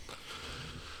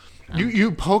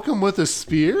 You poke him with a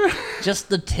spear? Just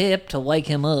the tip to wake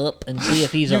him up and see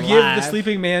if he's You alive. give the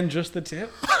sleeping man just the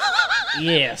tip.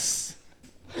 Yes.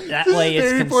 That This way is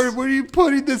it's very important. Where are you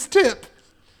putting this tip?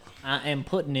 I am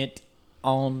putting it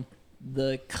on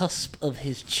the cusp of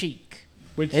his cheek.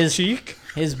 Which His cheek?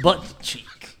 His butt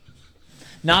cheek.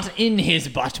 Not in his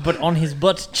butt, but on his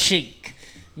butt cheek.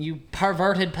 You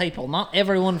perverted people. Not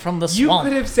everyone from the You swamp.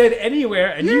 could have said anywhere,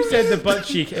 and you said the butt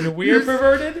cheek, and we're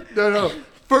perverted. No.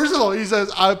 First of all, he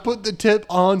says, I put the tip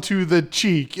onto the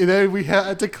cheek. And then we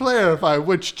had to clarify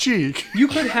which cheek. You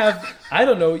could have, I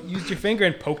don't know, used your finger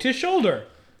and poked his shoulder.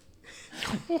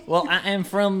 Well, I am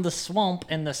from the swamp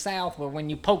in the south where when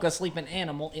you poke a sleeping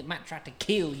animal, it might try to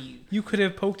kill you. You could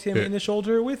have poked him in the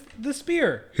shoulder with the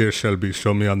spear. Here, Shelby,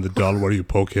 show me on the doll where you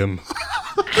poke him.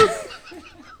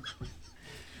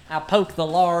 I poke the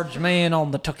large man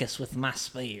on the tuchus with my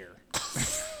spear.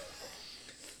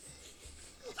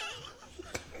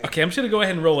 Okay, I'm just going to go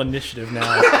ahead and roll initiative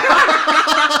now.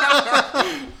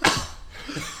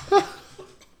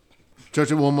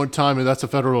 Judge it one more time, and that's a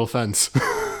federal offense.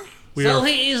 So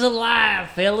he is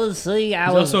alive, fellas. See, I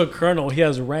He's was... also a colonel. He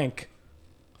has rank.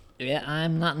 Yeah,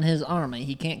 I'm not in his army.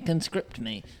 He can't conscript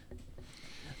me.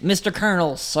 Mr.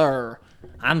 Colonel, sir,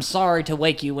 I'm sorry to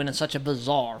wake you in such a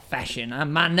bizarre fashion.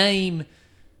 My name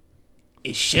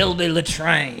is Shelby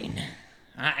Latraine.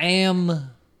 I am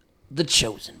the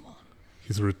chosen one.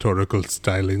 His rhetorical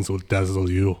stylings will dazzle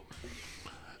you.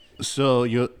 So,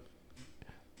 your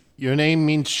name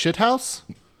means shithouse?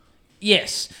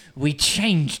 Yes, we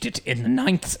changed it in the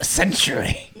 9th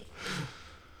century.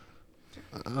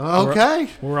 Okay.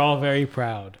 We're all very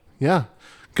proud. Yeah.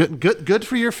 Good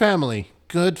for your family.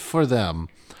 Good for them.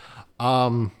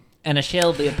 And a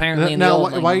Shelby apparently in the Now,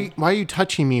 old why are you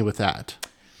touching me with that?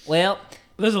 Well,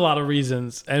 There's a lot of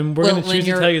reasons, and we're going to choose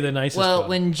to tell you the nicest Well, one.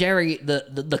 when Jerry,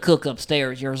 the cook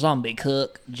upstairs, your zombie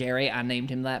cook, Jerry, I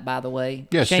named him that, by the way.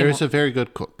 Yes, Shame Jerry's on- a very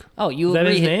good cook. Oh, you Is that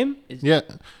agree? his name? Yeah.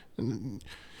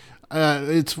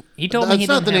 It's He told me that's he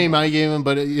not didn't the have name one. I gave him,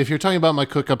 but if you're talking about my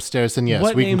cook upstairs, then yes,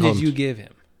 what we name can call did him you give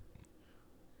him?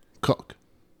 Cook.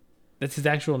 That's his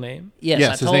actual name?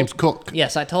 Yes, His name's Cook.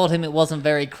 Yes, I told him it wasn't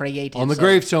very creative. On the so-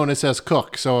 gravestone, it says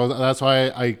Cook, so that's why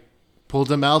I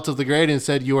pulled him out of the grave and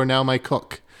said, "You are now my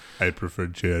cook." I prefer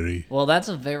Jerry. Well, that's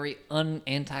a very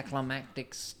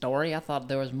anticlimactic story. I thought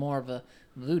there was more of a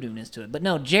voodoo-ness to it. But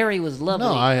no, Jerry was lovely.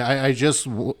 No, I just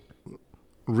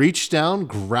reached down,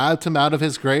 grabbed him out of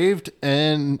his grave,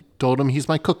 and told him he's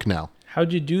my cook now.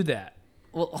 How'd you do that?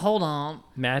 Well, hold on.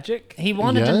 Magic? He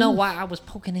wanted to Yeah. know why I was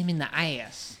poking him in the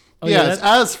ass. Oh, yeah, Yes,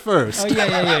 that's- as first.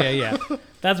 Oh, yeah.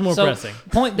 That's more So, pressing.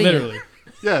 point being, Literally.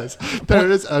 Yes, there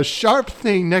is a sharp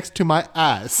thing next to my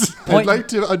ass. I'd Point- like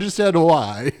to understand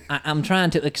why. I'm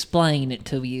trying to explain it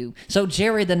to you. So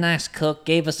Jerry, the nice cook,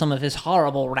 gave us some of his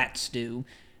horrible rat stew.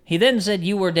 He then said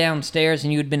you were downstairs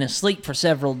and you had been asleep for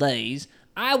several days.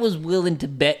 I was willing to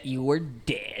bet you were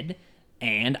dead,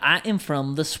 and I am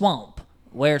from the swamp,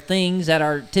 where things that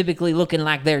are typically looking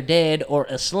like they're dead or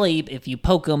asleep, if you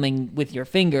poke them with your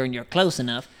finger and you're close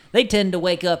enough, they tend to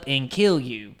wake up and kill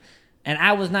you. And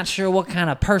I was not sure what kind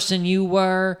of person you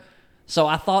were, so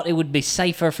I thought it would be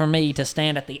safer for me to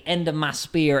stand at the end of my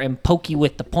spear and poke you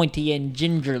with the pointy end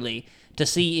gingerly to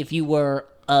see if you were,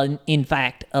 in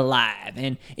fact, alive.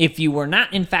 And if you were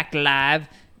not, in fact, alive,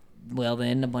 well,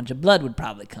 then a bunch of blood would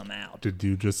probably come out. Did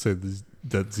you just say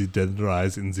that the dead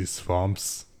rise in the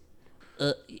swamps?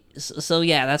 So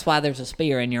yeah, that's why there's a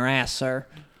spear in your ass, sir.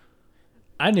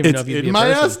 I didn't even know It's if you'd be in a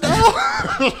my person.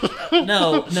 ass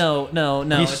now.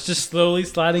 No. He's just slowly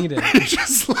sliding it in.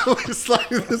 Just slowly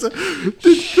sliding this.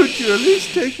 Could you at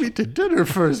least take me to dinner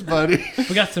first, buddy?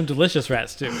 We got some delicious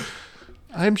rats, too.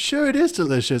 I'm sure it is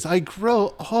delicious. I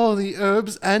grow all the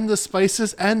herbs and the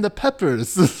spices and the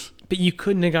peppers. But you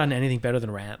couldn't have gotten anything better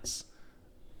than rats.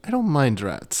 I don't mind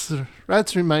rats.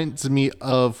 Rats reminds me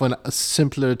of when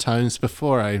simpler times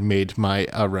before I made my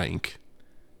rank.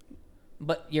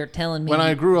 But you're telling me When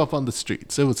I grew up on the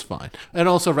streets, it was fine. And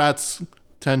also rats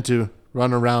tend to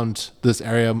run around this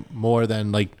area more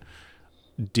than like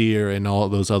deer and all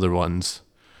those other ones.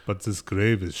 But this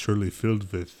grave is surely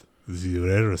filled with the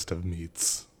rarest of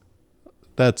meats.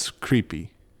 That's creepy.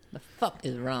 The fuck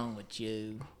is wrong with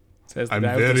you? Says the I'm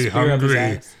guy with the very spear up his hungry.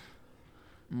 ass.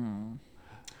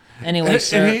 Anyway,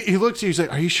 sir. And he looks at you, he's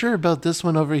like, are you sure about this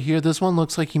one over here? This one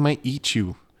looks like he might eat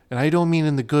you. And I don't mean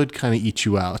in the good kind of eat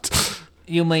you out.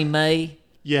 You mean me?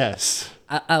 Yes.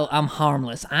 I'm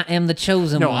harmless. I am the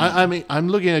chosen No, one. I mean, I'm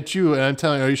looking at you and I'm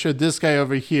telling you, are you sure this guy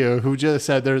over here who just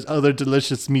said there's other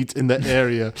delicious meat in the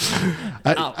area?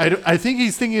 I think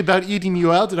he's thinking about eating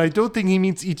you out, and I don't think he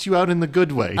means eat you out in the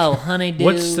good way. Oh, honeydew.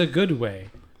 What's the good way?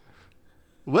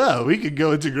 Well, we could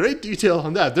go into great detail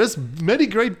on that. There's many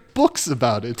great books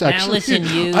about it, actually. listen,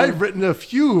 you- I've written a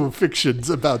few fictions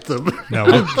about them.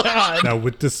 Now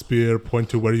with the spear, point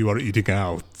to where you are eating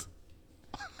out.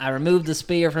 I remove the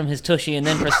spear from his tushy and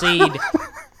then proceed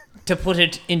to put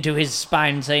it into his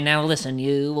spine and say, now listen,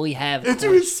 you, we have...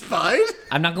 Into his spine?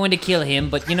 I'm not going to kill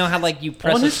him, but you know how, like, you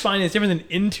press On a- his spine is different than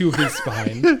into his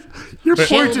spine. You're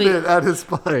Shelby- pointing it at his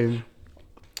spine.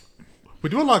 We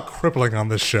do a lot of crippling on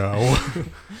this show.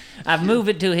 I move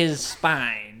it to his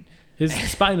spine. His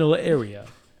spinal area.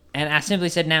 And I simply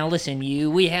said, now listen, you,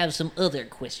 we have some other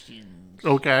questions.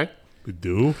 Okay. We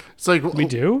do? It's like, We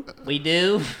do? We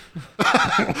do?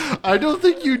 I don't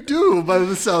think you do by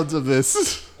the sounds of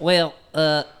this. Well,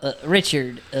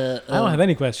 Richard, I don't have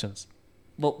any questions.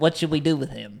 what should we do with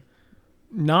him?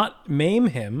 Not maim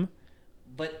him.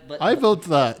 But I vote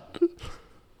that.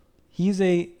 He's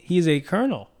a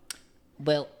colonel.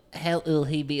 well, how will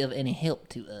he be of any help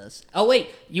to us? Oh, wait,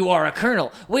 you are a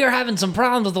colonel. We are having some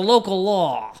problems with the local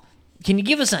law. Can you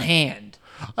give us a hand?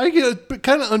 I can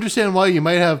kind of understand why you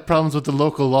might have problems with the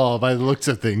local law by the looks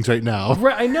of things right now.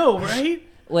 Right, I know, right?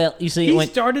 Well, you see, He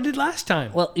started it last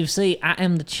time. well, you see, I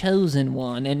am the chosen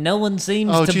one, and no one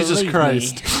seems Oh, to Jesus believe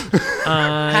Christ. me.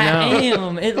 I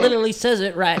am. It literally says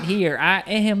it right here. I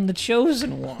am the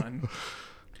chosen one.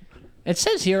 It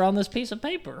says here on this piece of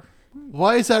paper.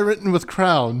 Why is that written with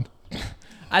crown?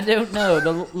 I don't know.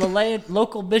 The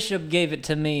local bishop gave it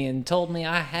to me and told me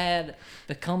I had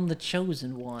become the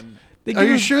chosen one. They Are give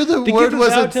you us- sure the they word give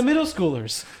us out wasn't- to middle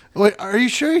schoolers? Wait, are you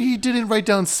sure he didn't write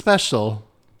down special?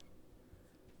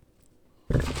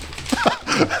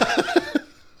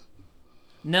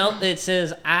 No, it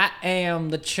says I am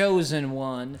the chosen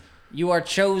one. You are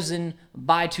chosen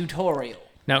by tutorial.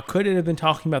 Now, could it have been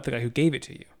talking about the guy who gave it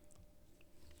to you?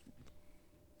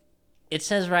 It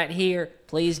says right here,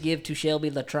 please give to Shelby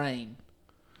Latrain,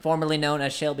 formerly known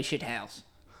as Shelby Shithouse.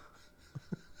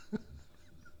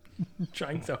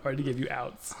 Trying so hard to give you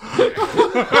outs. I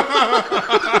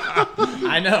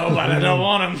know, but I don't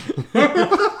want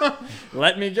him.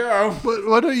 Let me go. But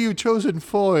what are you chosen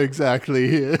for exactly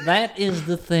here? That is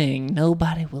the thing.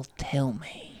 Nobody will tell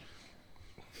me.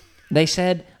 They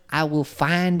said I will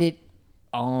find it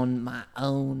on my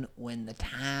own when the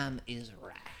time is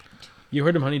right. You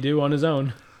heard him, Honeydew, on his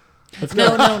own. Let's No,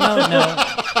 go. no, no, no.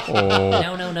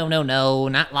 Oh, No.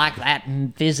 Not like that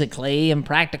physically and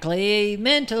practically,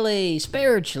 mentally,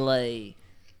 spiritually.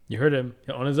 You heard him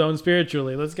on his own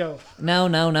spiritually. Let's go. No.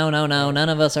 None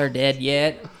of us are dead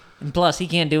yet. And plus, he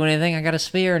can't do anything. I got a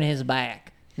spear in his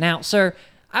back. Now, sir,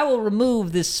 I will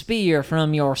remove this spear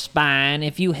from your spine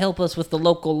if you help us with the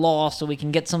local law so we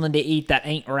can get something to eat that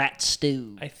ain't rat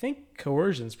stew. I think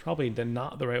coercion's probably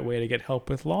not the right way to get help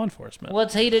with law enforcement.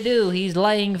 What's he to do? He's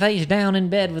laying face down in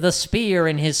bed with a spear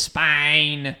in his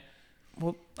spine.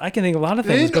 Well, I can think of a lot of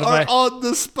things, They but are if on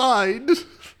the spine.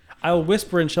 I'll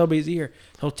whisper in Shelby's ear,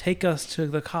 he'll take us to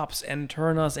the cops and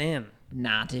turn us in.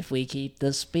 Not if we keep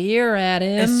the spear at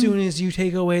him. As soon as you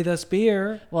take away the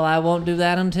spear. Well, I won't do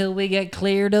that until we get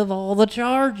cleared of all the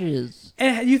charges.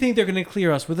 And you think they're going to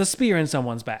clear us with a spear in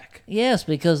someone's back? Yes,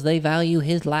 because they value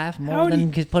his life more How do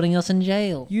than putting us in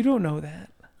jail. You don't know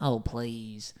that. Oh,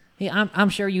 please. Hey, I'm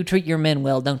sure you treat your men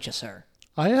well, don't you, sir?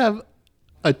 I have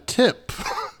a tip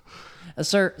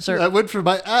Sir, that went from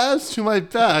my ass to my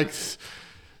back.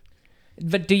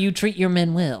 but do you treat your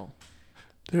men well?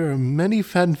 There are many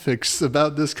fanfics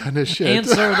about this kind of shit.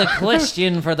 Answer the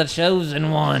question for the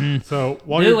chosen one. so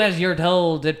while, Do you're, as you're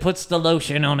told. It puts the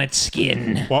lotion on its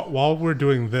skin. while we're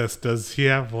doing this, does he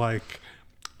have like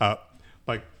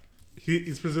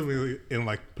he's presumably in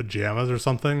like pajamas or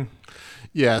something?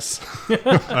 Yes.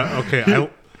 Okay,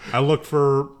 I look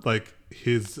for like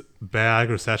his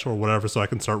bag or satchel or whatever so I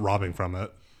can start robbing from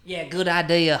it. Yeah, good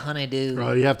idea, honeydew.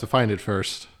 Well, you have to find it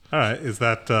first. All right, is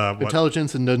that what?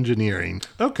 Intelligence and engineering.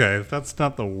 Okay, that's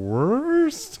not the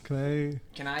worst. Can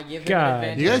Can I give him God. an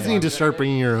advantage? You guys need to start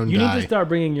bringing your own You die. need to start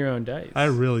bringing your own dice. I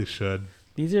really should.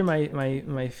 These are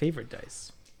my favorite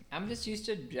dice. I'm just used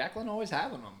to Jacqueline always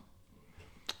having them.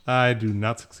 I do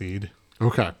not succeed.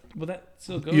 Okay. Well, that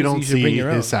still goes. You don't should bring see your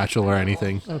own. his satchel or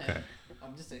anything. Okay.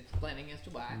 just explaining as to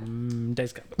why.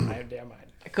 Dice got damn mind.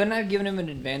 Couldn't I have given him an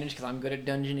advantage because I'm good at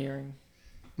dungeoneering?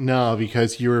 No,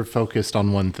 because you were focused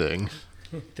on one thing.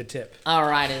 The tip.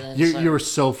 Alrighty then, You were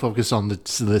so focused on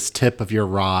this tip of your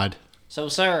rod. So,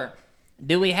 sir,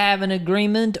 do we have an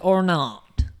agreement or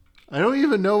not? I don't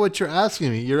even know what you're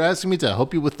asking me. You're asking me to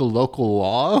help you with the local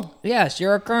law? Yes,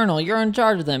 you're a colonel. You're in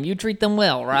charge of them. You treat them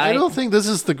well, right? I don't think this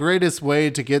is the greatest way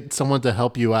to get someone to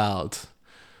help you out.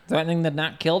 Threatening to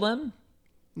not kill them?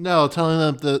 No, telling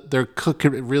them that their cook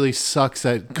really sucks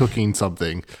at cooking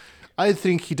something. I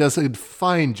think he does a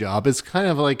fine job. It's kind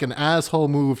of like an asshole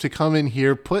move to come in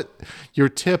here, put your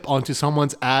tip onto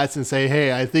someone's ass and say,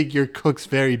 hey, I think your cook's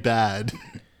very bad.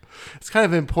 It's kind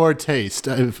of in poor taste,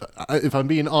 if I'm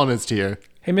being honest here.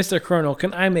 Hey, Mr. Colonel,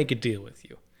 can I make a deal with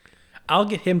you? I'll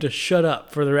get him to shut up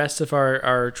for the rest of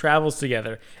our travels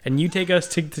together, and you take us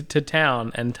to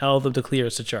town and tell them to clear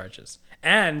us the charges.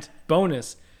 And,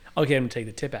 bonus, I'll get him to take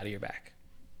the tip out of your back.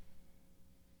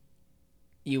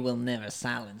 You will never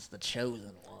silence the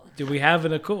chosen one. Do we have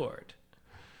an accord?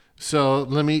 So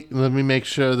let me make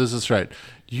sure this is right.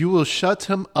 You will shut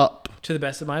him up. To the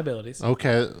best of my abilities.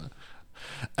 Okay.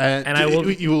 And I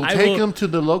will- you will I take will- him to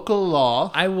the local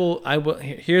law. I will,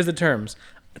 here's the terms.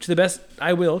 To the best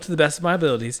of my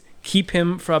abilities, keep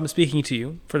him from speaking to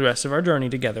you for the rest of our journey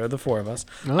together, the four of us.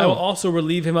 Oh. I will also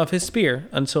relieve him of his spear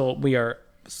until we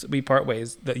part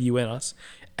ways, that you and us.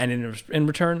 And in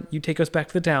return, you take us back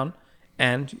to the town,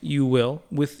 and you will,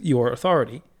 with your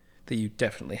authority, that you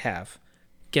definitely have,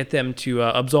 get them to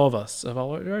absolve us of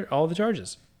all the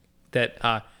charges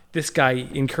that this guy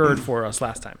incurred for us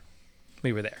last time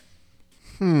we were there.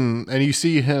 And you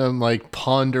see him like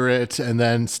ponder it and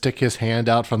then stick his hand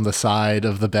out from the side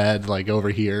of the bed, like over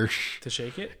here. To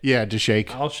shake it? Yeah, to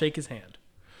shake. I'll shake his hand.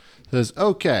 Says,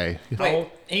 okay. Wait,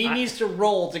 he needs to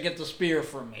roll to get the spear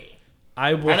from me.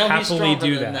 I will I know he's happily stronger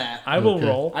do than that. that. I will Okay.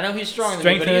 roll. I know he's stronger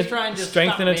Strength than me, but and- he's trying to strength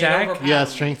stop and me attack? overpower Yeah, me.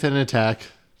 strength and attack.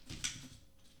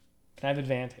 Can I have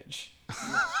advantage?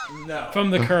 No.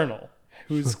 From the colonel,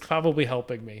 who's probably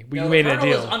helping me. We No, made the a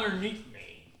colonel is deal. underneath me.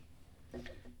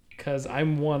 Because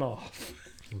I'm one off.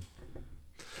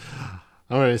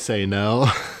 I'm going to say no.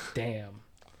 Damn.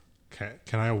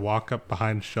 Can I walk up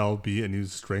behind Shelby and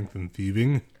use strength and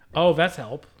thieving? Oh, that's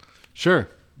help. Sure.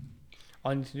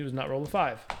 All I need to do is not roll a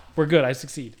 5. We're good. I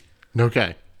succeed.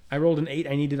 Okay. I rolled an 8.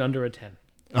 I needed under a 10.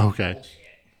 Okay.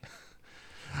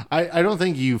 I don't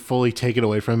think you fully take it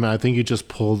away from him. I think you just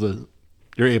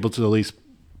you're able to at least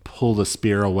pull the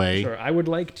spear away. Sure. I would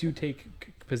like to take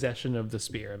possession of the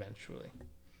spear eventually.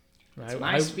 It's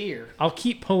my spear. I'll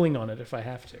keep pulling on it if I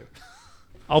have to.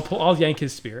 I'll yank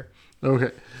his spear.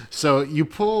 Okay. So you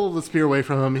pull the spear away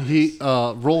from him. He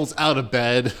rolls out of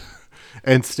bed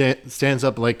and stands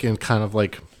up like and kind of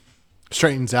like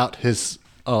straightens out his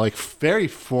like very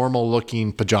formal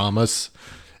looking pajamas.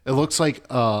 It looks like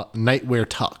nightwear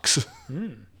tux.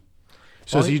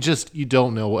 So Well, you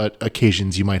don't know what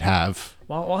occasions you might have.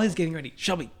 While he's getting ready,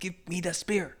 Shelby, give me the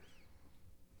spear.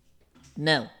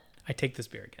 No. I take the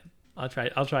spear again. I'll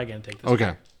try again and take this.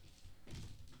 Okay.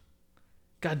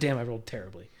 God damn, I rolled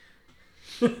terribly.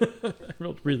 I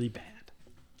rolled really bad.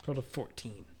 I rolled a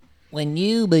 14. When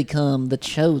you become the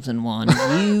chosen one,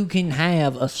 you can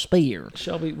have a spear.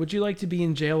 Shelby, would you like to be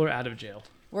in jail or out of jail?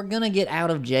 We're gonna get out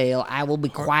of jail. I will be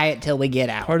quiet till we get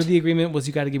out. Part of the agreement was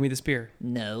you got to give me the spear.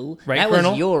 No. Right, that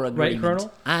Colonel? was your Right, agreement.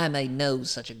 Colonel? I made no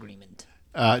such agreement.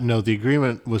 No, the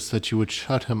agreement was that you would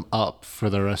shut him up for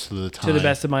the rest of the time. To the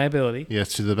best of my ability.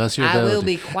 Yes, to the best of your I ability. will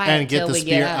be quiet and get till the we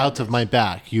spear get out out of my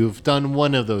back. You've done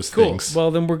one of those Cool. things.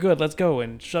 Well, then we're good. Let's go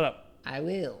and shut up. I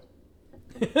will.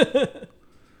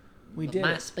 We But did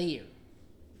my it. spear.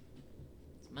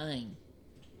 It's mine.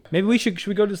 Maybe should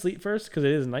we go to sleep first because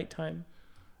it is nighttime.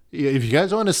 Yeah, if you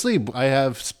guys want to sleep, I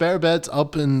have spare beds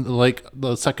up in like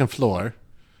the second floor.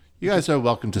 You guys are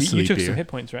welcome to You sleep took here. some hit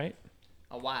points, right?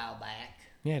 A while back.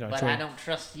 Yeah, don't But try. I don't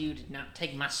trust you to not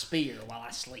take my spear while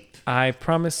I sleep. I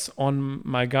promise on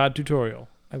my God tutorial,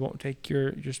 I won't take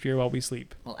your spear while we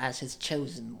sleep. Well, as his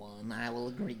chosen one, I will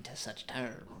agree to such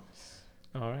terms.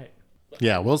 All right.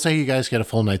 Yeah, we'll say you guys get a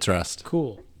full night's rest.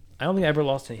 Cool. I don't think I ever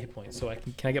lost any hit points, so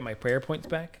can I get my prayer points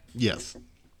back? Yes.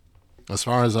 As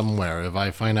far as I'm aware, if I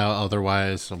find out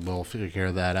otherwise, we'll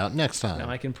figure that out next time. Now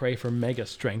I can pray for mega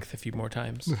strength a few more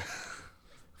times.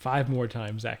 5 more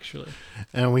times, actually.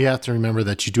 And we have to remember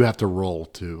that you do have to roll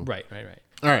too. Right.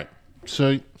 All right.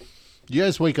 So you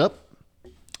guys wake up,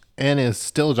 and it's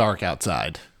still dark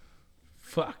outside,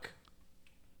 Fuck.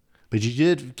 but you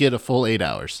did get a full 8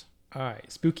 hours. All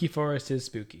right. Spooky forest is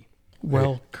spooky.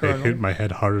 Well, It Colonel, hit my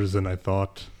head harder than I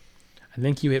thought. I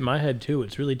think you hit my head too.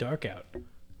 It's really dark out.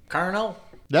 Colonel?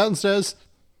 Downstairs.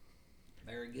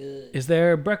 good. Is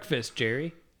there breakfast,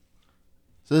 Jerry?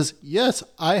 Says, yes,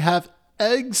 I have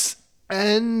eggs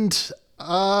and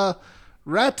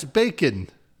rat bacon.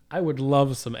 I would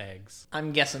love some eggs.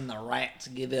 I'm guessing the rats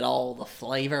give it all the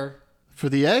flavor. For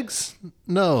the eggs?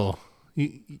 No. How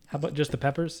about just the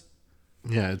peppers?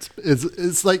 Yeah,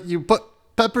 it's like you put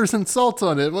peppers and salt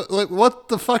on it. What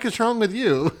the fuck is wrong with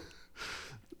you?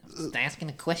 Just asking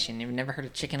a question. You've never heard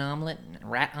of chicken omelet and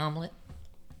rat omelet?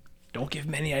 Don't give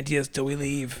me any ideas till we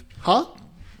leave. Huh?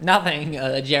 Nothing,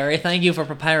 Jerry. Thank you for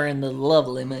preparing the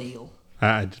lovely meal.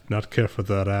 I did not care for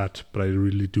the rat, but I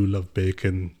really do love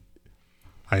bacon.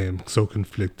 I am so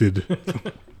conflicted.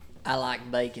 I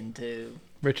like bacon too.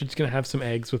 Richard's gonna have some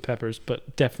eggs with peppers,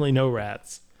 but definitely no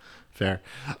rats. Fair.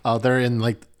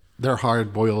 They're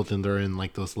hard boiled and they're in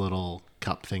like those little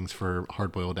cup things for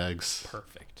hard boiled eggs.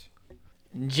 Perfect.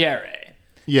 Jerry.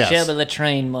 Yes. Shelby the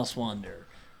train must wonder,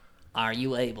 are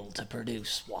you able to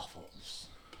produce waffles?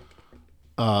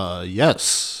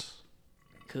 Yes.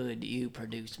 Could you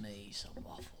produce me some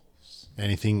waffles?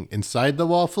 Anything inside the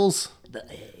waffles? The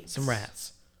eggs. Some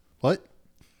rats. What?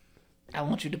 I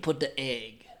want you to put the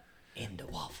egg in the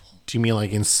waffle. Do you mean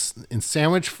like in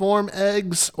sandwich form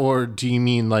eggs, or do you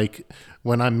mean like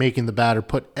when I'm making the batter,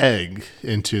 put egg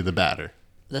into the batter?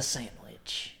 The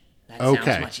sandwich. That Okay.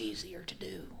 sounds much easier to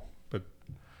do. But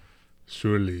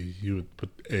surely you would put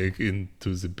egg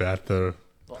into the batter.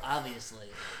 Well, obviously.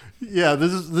 Yeah,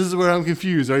 this is where I'm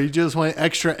confused. Are you just wanting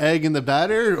extra egg in the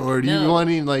batter, or do you No.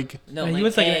 wanting like? No, he make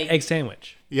wants like an egg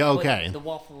sandwich. Yeah, put okay, the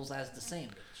waffles as the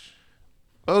sandwich.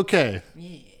 okay,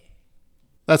 Yeah.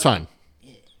 that's fine.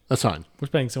 That's fine. We're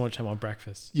spending so much time on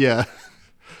breakfast. Yeah,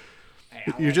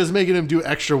 Hey, you're just making him do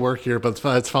extra work here, but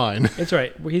it's fine. It's all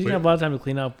right. He's gonna have a lot of time to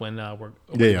clean up when we're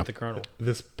away with the colonel.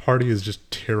 This party is just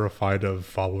terrified of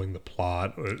following the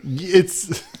plot.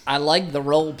 It's I like the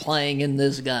role playing in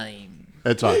this game.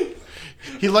 That's fine.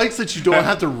 He likes that you don't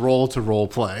have to role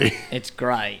play. It's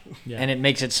great. Yeah. And it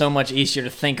makes it so much easier to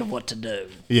think of what to do.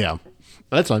 Yeah,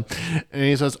 that's fine. And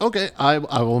he says, "Okay, I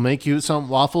will make you some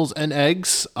waffles and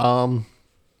eggs."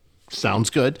 Sounds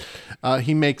good.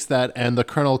 He makes that, and the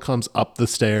colonel comes up the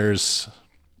stairs,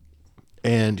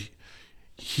 and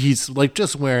he's like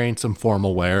just wearing some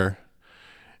formal wear.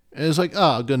 And it's like,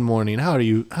 "Oh, good morning. How do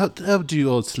you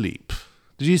all sleep?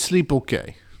 Did you sleep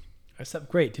okay?" I slept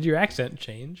great. Did your accent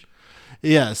change?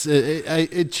 Yes,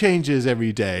 it changes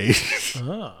every day.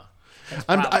 Ah.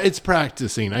 It's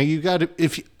practicing. You got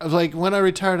to, like when I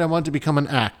retired, I wanted to become an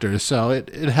actor, so it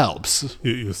helps.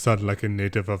 You sound like a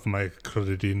native of my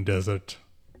Credine desert.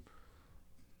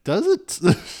 Does it?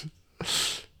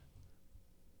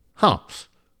 Huh?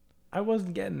 I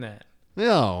wasn't getting that.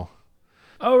 No.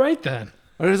 Oh, right then.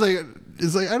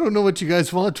 It's like I don't know what you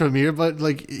guys want from here, but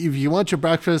like if you want your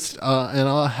breakfast, and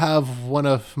I'll have one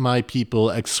of my people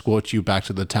escort you back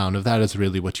to the town if that is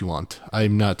really what you want.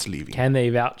 I'm not leaving. Can they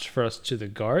vouch for us to the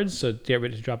guards so get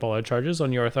ready to drop all our charges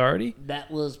on your authority? That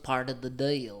was part of the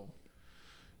deal.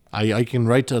 I can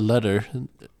write a letter.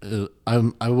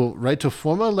 I will write a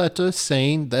formal letter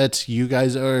saying that you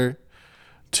guys are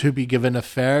to be given a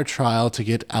fair trial to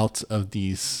get out of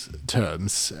these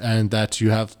terms, and that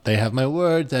they have my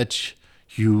word that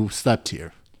you slept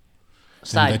here,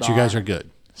 Sidebar. and that you guys are good.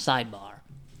 Sidebar.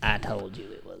 I told you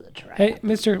it was a trap. Hey,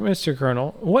 Mr.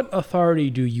 Colonel, what authority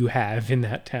do you have in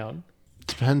that town?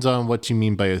 Depends on what you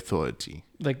mean by authority.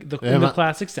 Like in Yeah, the but-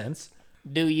 classic sense.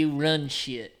 Do you run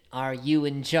shit? Are you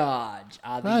in charge?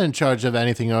 I'm not in charge of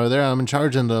anything over there. I'm in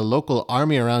charge of the local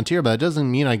army around here, but that doesn't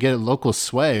mean I get local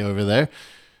sway over there.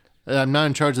 I'm not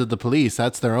in charge of the police.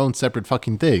 That's their own separate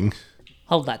fucking thing.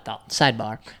 Hold that thought.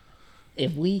 Sidebar.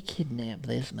 If we kidnap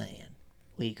this man,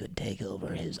 we could take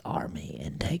over his army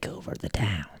and take over the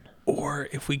town. Or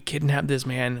if we kidnap this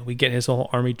man, we get his whole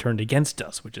army turned against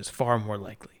us, which is far more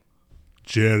likely.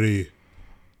 Jerry,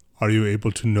 are you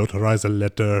able to notarize a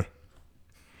letter?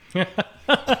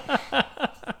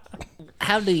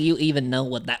 How do you even know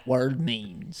what that word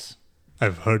means?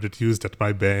 I've heard it used at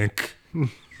my bank.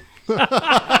 when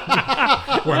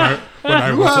I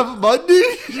You was have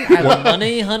money? Have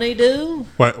money, honeydew?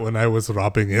 when I was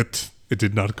robbing it, it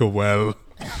did not go well.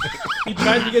 He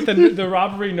tried to get the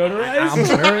robbery notarized? I'm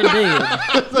sure it did.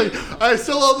 It's like, I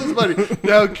stole all this money.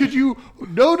 Now, could you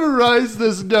notarize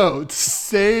this note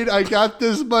saying I got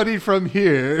this money from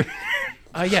here?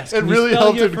 Yes. It Can you really spell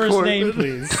helped your in first court. name,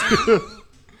 please?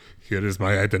 Here is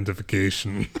my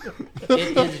identification.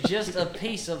 It is just a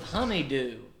piece of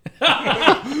honeydew.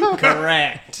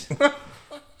 Correct.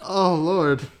 Oh,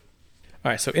 Lord.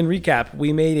 All right, so in recap,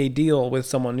 we made a deal with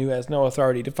someone who has no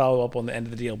authority to follow up on the end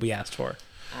of the deal we asked for.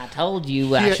 I told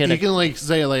you I Yeah, should you have. can like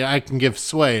say like I can give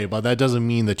sway, but that doesn't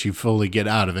mean that you fully get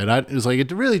out of it. It's like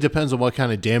it really depends on what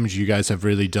kind of damage you guys have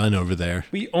really done over there.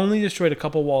 We only destroyed a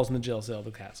couple walls in the jail cell of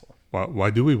the castle.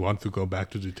 Why do we want to go back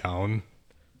to the town?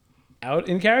 Out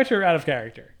in character or out of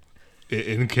character?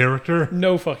 In character?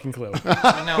 No fucking clue. No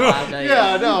idea.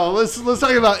 Yeah, no. Let's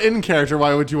talk about in character.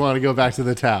 Why would you want to go back to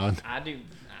the town? I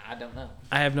don't know.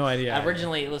 I have no idea.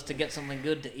 Originally, it was to get something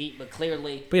good to eat, but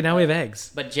clearly. But now we have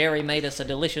eggs. But Jerry made us a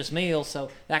delicious meal, so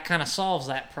that kind of solves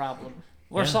that problem.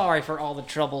 We're sorry for all the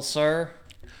trouble, sir.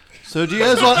 So do you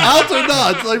guys want out or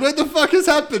not? Like, what the fuck is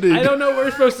happening? I don't know where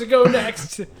we're supposed to go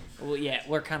next. Well, yeah,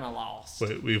 we're kind of lost.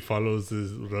 We follow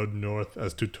this road north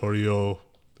as tutorial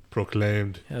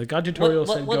proclaimed. Yeah, the God tutorial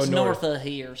said What's go north. north of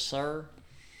here, sir?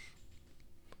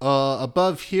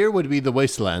 Above here would be the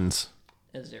wastelands.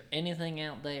 Is there anything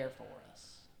out there for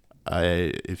us?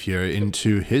 If you're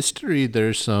into history,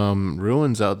 there's some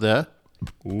ruins out there.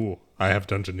 Ooh, I have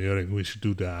dungeoneering. We should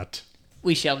do that.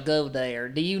 We shall go there.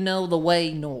 Do you know the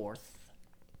way north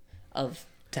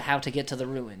to how to get to the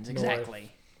ruins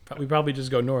exactly? We probably just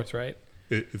go north, right?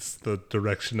 It's the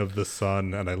direction of the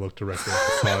sun, and I look directly at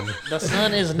the sun. The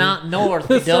sun is not north,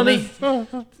 dummy.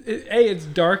 A, it's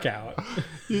dark out.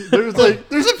 There's a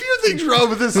few things wrong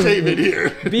with this statement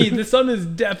here. B, the sun is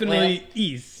definitely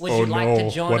east. Would Oh, you like to no.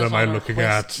 join What us am I on our looking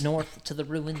quest at? north to the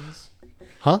ruins?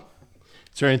 Huh?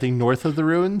 Is there anything north of the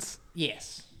ruins?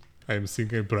 Yes. I am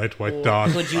seeing a bright white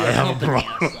dawn. Could you I have a accompany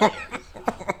problem. us there?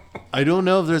 I don't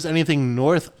know if there's anything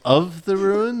north of the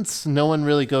ruins. No one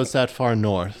really goes that far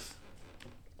north.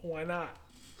 Why not?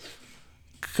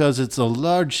 Because it's a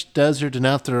large desert, and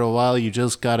after a while, you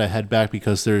just gotta head back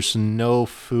because there's no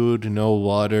food, no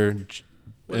water, and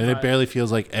it barely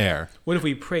feels like air. What if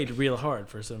we prayed real hard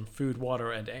for some food,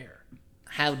 water, and air?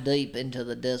 How deep into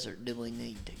the desert do we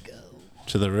need to go?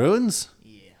 To the ruins?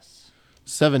 Yes.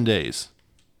 7 days.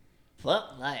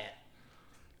 Fuck that.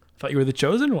 Thought you were the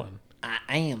chosen one.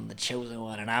 I am the chosen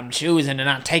one, and I'm choosing to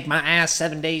not take my ass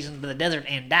 7 days into the desert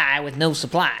and die with no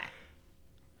supply.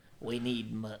 We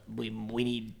need we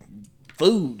need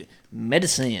food,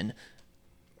 medicine,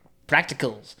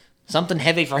 practicals, something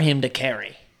heavy for him to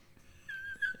carry.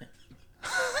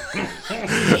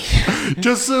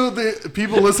 Just so the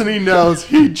people listening knows,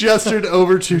 he gestured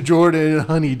over to Jordan and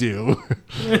Honeydew.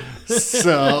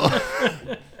 So,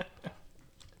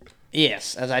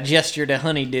 Yes, as I gesture to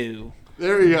Honeydew.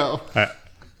 there we go.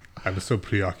 I'm so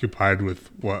preoccupied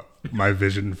with my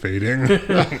vision fading.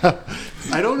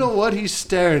 I don't know what he's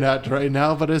staring at right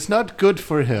now, but it's not good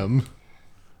for him.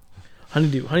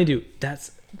 Honeydew, that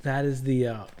is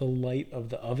the light of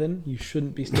the oven. You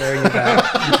shouldn't be staring at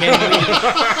that. You can't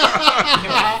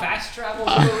Fast travel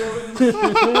to the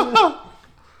ruins?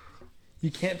 You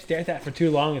can't stare at that for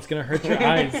too long. It's gonna hurt your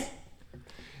eyes.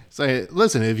 So,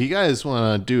 listen, if you guys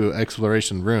want to do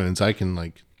exploration ruins, I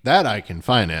can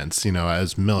finance,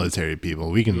 as military people.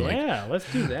 We can Yeah,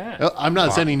 let's do that. I'm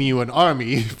not sending you an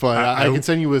army, but I can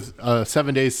send you with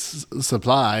 7 days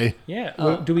supply. Yeah.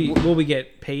 Will we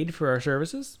get paid for our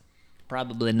services?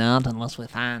 Probably not, unless we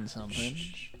find something.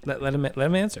 Let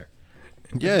him answer.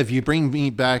 Yeah, if you bring me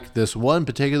back this one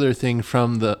particular thing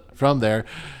from there,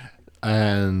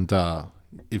 and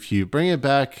if you bring it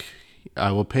back,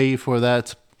 I will pay you for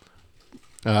that.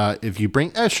 If you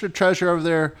bring extra treasure over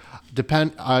there,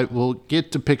 I will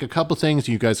get to pick a couple things.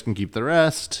 You guys can keep the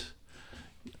rest.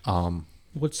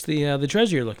 What's the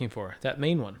treasure you're looking for? That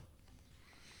main one.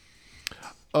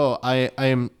 Oh, I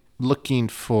am looking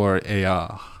for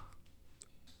a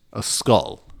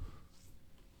skull.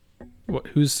 What?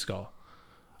 Whose skull?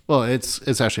 Well,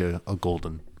 it's actually a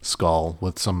golden skull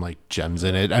with some gems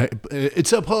in it. It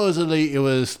supposedly it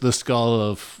was the skull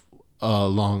of a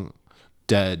long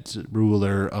dead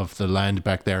ruler of the land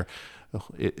back there.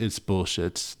 It's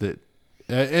bullshit.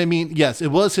 Yes,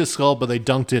 it was his skull, but they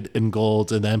dunked it in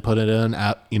gold and then put it in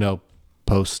at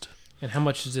post. And how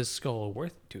much is this skull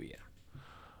worth to you?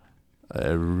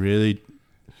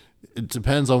 It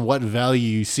depends on what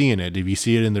value you see in it. If you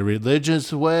see it in the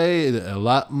religious way, a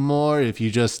lot more. If you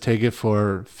just take it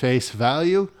for face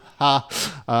value, not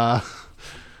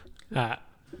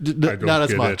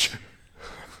as much.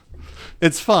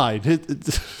 It's fine.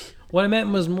 What I meant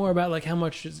was more about how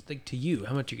much is to you.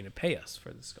 How much are you going to pay us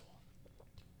for the skull?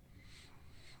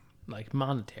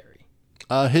 Monetary.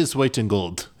 His weight in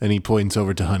gold, and he points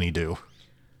over to Honeydew.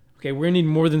 Okay, we're gonna need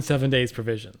more than 7 days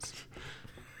provisions.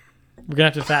 We're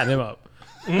gonna have to fatten him up.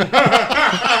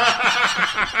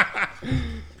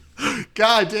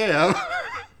 God damn.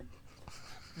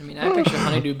 I picture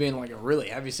Honeydew being a really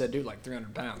heavy set dude,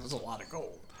 300 pounds. That's a lot of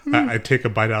gold. I take a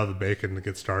bite out of the bacon to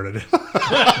get started.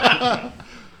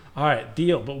 All right,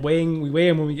 deal. But we weigh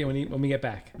him when we get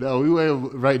back. No, we weigh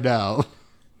him right now.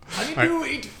 How do you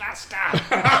eat faster?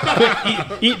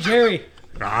 Eat Jerry.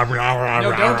 No,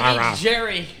 don't eat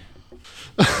Jerry.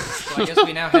 So I guess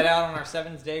we now head out on our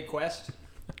 7-day quest.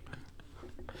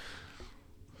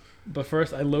 But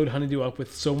first, I load Honeydew up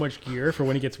with so much gear for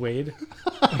when he gets weighed.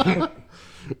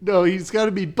 No, he's got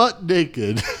to be butt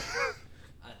naked.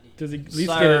 Does he at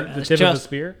least Sir, get the tip of a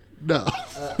spear? No.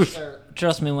 Sir,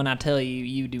 trust me when I tell you,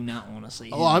 you do not want to see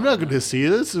him. Oh, I'm not going to see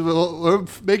this. We're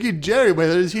making Jerry wait.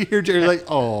 Does he hear Jerry like,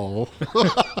 oh.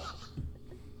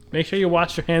 Make sure you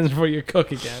wash your hands before you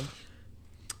cook again.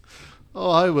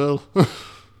 Oh, I will.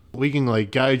 We can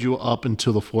like guide you up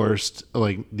into the forest,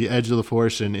 like the edge of the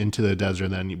forest and into the desert,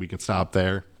 and then we can stop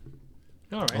there.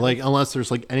 All right. Like unless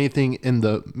there's like anything in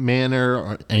the manor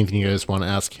or anything you guys want to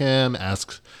ask him,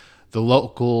 ask the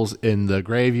locals in the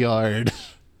graveyard.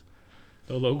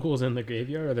 The locals in the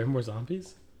graveyard, are there more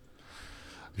zombies?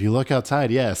 If you look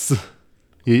outside, yes.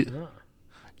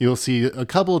 You'll see a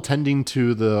couple tending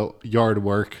to the yard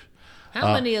work.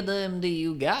 How many of them do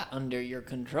you got under your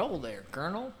control there,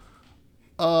 Colonel?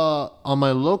 On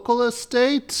my local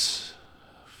estate,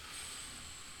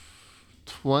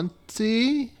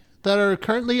 20 that are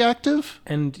currently active.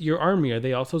 And your army, are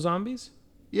they also zombies?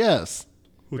 Yes,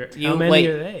 How many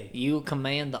are they? You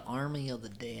command the army of the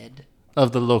dead?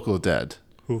 of the local dead.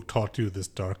 Who taught you this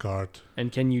dark art?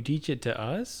 And can you teach it to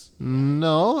us?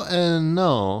 No and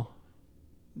no.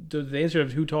 The answer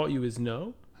of who taught you is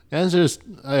no? The answer is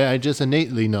I just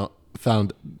innately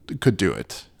found could do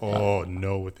it. Oh,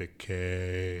 no with a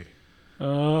K.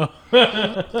 No,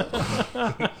 no,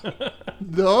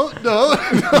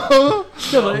 no.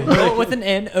 No, with an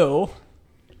N-O.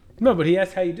 No, but he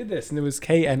asked how you did this, and it was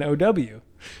K-N-O-W.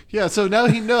 Yeah, so now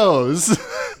he knows.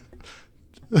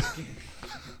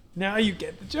 Now you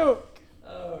get the joke.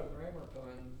 Oh, grammar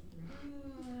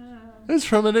pun. It's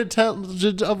from an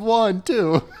intelligence of one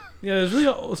too. Yeah, there's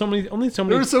really only so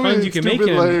many There's so puns many you can make in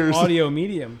stupid an layers. audio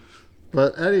medium.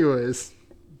 But anyways,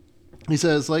 he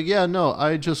says like, yeah, no,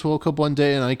 I just woke up one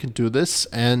day and I could do this,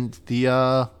 and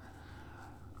I've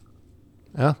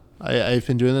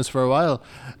been doing this for a while,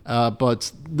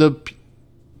 but the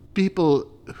people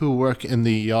who work in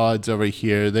the yards over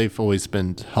here, they've always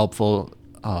been helpful.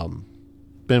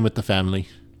 Been with the family.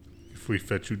 If we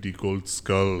fetch you the gold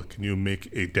skull, can you make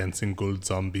a dancing gold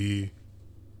zombie?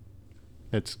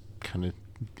 That's kind of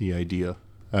the idea.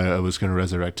 I was going to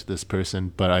resurrect this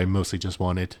person, but I mostly just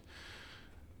wanted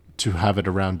to have it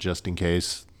around just in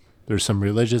case. There's some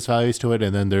religious values to it,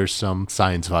 and then there's some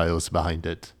science values behind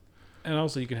it. And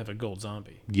also, you can have a gold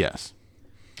zombie. Yes.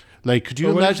 Like, could you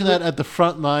But what imagine if- that at the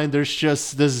front line, there's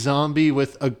just this zombie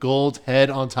with a gold head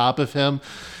on top of him?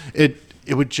 It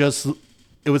would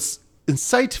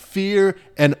incite fear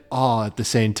and awe at the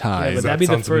same time. Yeah, but That that'd be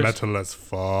the sounds first- metal as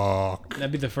fuck.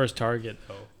 That'd be the first target,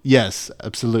 though. Yes,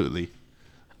 absolutely.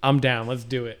 I'm down. Let's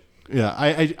do it. Yeah,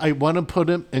 I want to put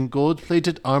him in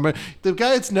gold-plated armor. The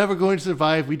guy that's never going to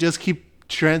survive, we just keep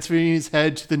transferring his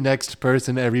head to the next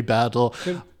person every battle.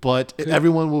 But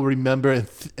everyone will remember, and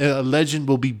a legend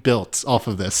will be built off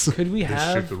of this. Could we shake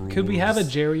have the a rules.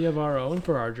 Jerry of our own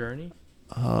for our journey?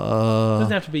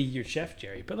 Doesn't have to be your chef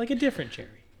Jerry, but like a different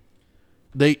Jerry.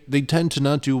 They tend to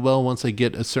not do well once they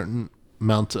get a certain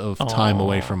amount of time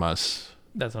away from us.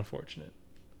 That's unfortunate.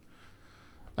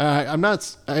 I'm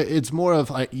not. It's more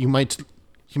of he might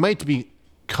be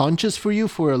conscious for you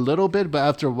for a little bit, but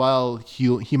after a while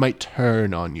he might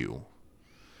turn on you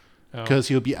Oh. because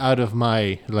he'll be out of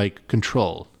my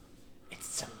control. It's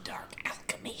some dark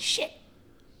alchemy shit.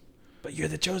 But you're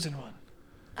the chosen one.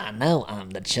 I know I'm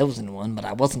the chosen one, but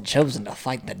I wasn't chosen to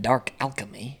fight the dark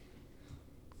alchemy.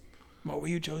 What were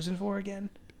you chosen for again?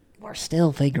 We're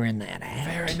still figuring that out.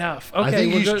 Fair enough. Okay, I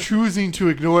think we'll he's choosing to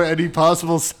ignore any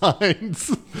possible signs.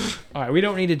 all right. We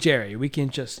don't need a Jerry. We can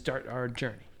just start our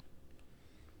journey.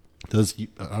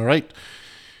 All right.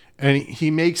 And he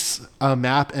makes a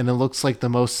map, and it looks like the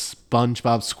most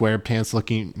SpongeBob SquarePants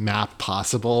looking map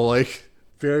possible. Like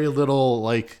very little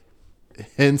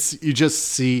hints. You just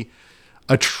see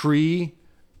a tree,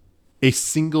 a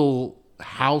single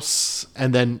house,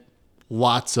 and then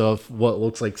lots of what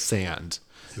looks like sand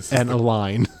and a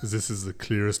line. This is the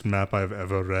clearest map I've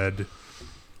ever read.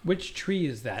 Which tree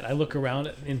is that? I look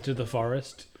around into the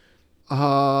forest.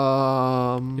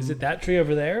 Is it that tree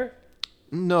over there?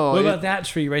 No. What about that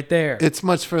tree right there? It's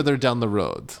much further down the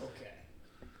road.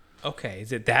 Okay,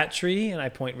 is it that tree? And I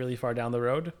point really far down the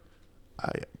road.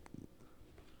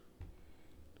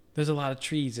 There's a lot of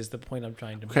trees is the point I'm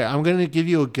trying to make. Okay, I'm going to give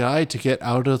you a guide to get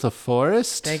out of the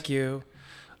forest. Thank you.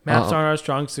 Maps aren't our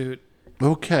strong suit.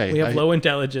 Okay. We have low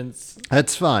intelligence.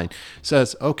 That's fine.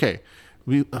 Says, okay,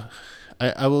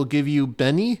 I will give you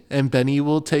Benny, and Benny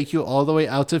will take you all the way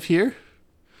out of here.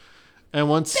 And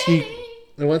once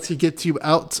he gets you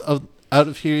out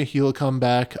of here, he'll come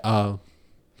back.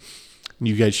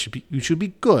 You guys should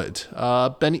be good.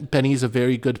 Benny's a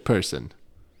very good person.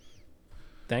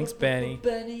 Thanks, Benny.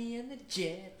 Benny and the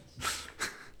Jet.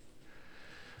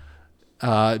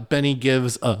 Benny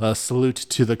gives a salute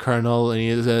to the colonel, and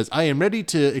he says, I am ready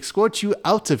to escort you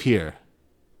out of here.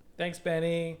 Thanks,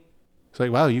 Benny. It's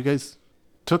like, wow, you guys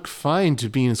took fine to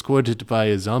being escorted by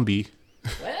a zombie.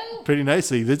 Well, Pretty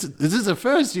nicely. This is a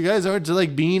first. You guys aren't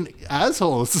like being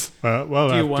assholes. Well,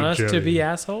 Do you after want us to Jerry. be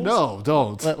assholes? No,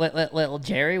 don't. well,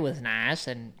 Jerry was nice,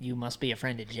 and you must be a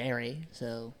friend of Jerry.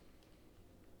 So,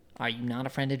 are you not a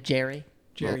friend of Jerry?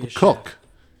 Jerry is Cook. chef.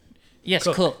 Yes,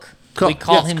 Cook. Cook. Cook, We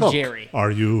call yes, him Cook. Jerry,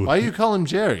 Are you? Why you call him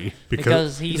Jerry?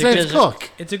 because he's His name's Cook.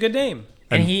 It's a good name.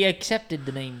 and he accepted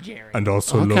the name Jerry. And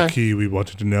also, Okay. low-key, we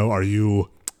wanted to know, are you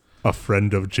a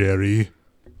friend of Jerry?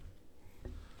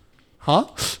 Huh?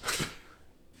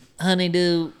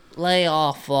 Honeydew, lay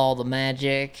off all the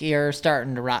magic. You're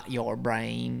starting to rot your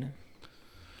brain.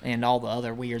 And all the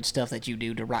other weird stuff that you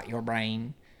do to rot your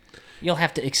brain. You'll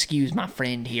have to excuse my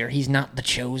friend here. He's not the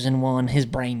chosen one. His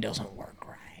brain doesn't work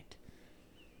right.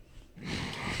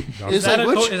 Is Is that like a,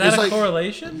 which? is that is a like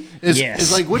correlation? Yes.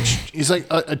 is like which? Is like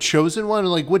a chosen one?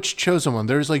 Like which chosen one?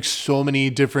 There's like so many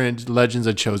different legends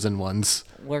of chosen ones.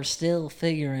 We're still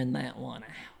figuring that one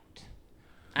out.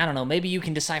 I don't know. Maybe you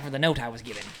can decipher the note I was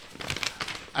given.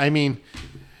 I mean,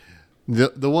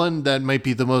 the one that might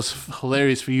be the most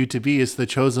hilarious for you to be is the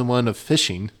chosen one of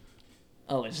fishing.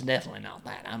 Oh, it's definitely not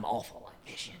that. I'm awful at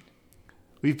fishing.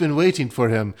 We've been waiting for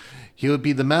him. He would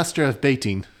be the master of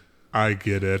baiting. I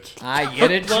get it. I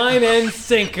get it. Line and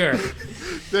sinker.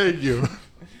 Thank you.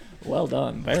 Well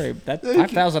done. That's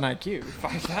 5,000 IQ.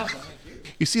 5,000 IQ.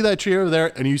 You see that tree over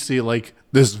there, and you see like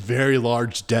this very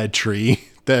large dead tree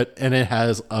and it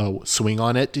has a swing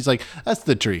on it. He's like, that's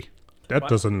the tree. That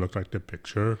doesn't look like the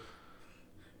picture.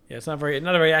 Yeah, it's not a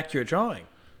very accurate drawing.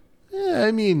 Yeah,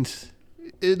 I mean,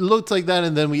 it looked like that,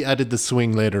 and then we added the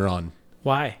swing later on.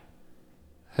 Why?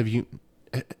 Have you?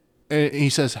 He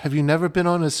says, "Have you never been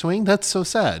on a swing? That's so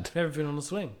sad." Never been on a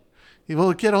swing.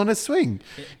 Well, get on a swing.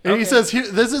 And Okay. he says, "Here,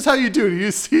 this is how you do it.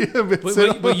 You see him.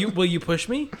 Will you push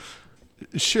me?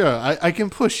 Sure, I can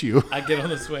push you." I get on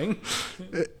the swing.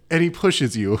 And he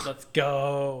pushes you. Let's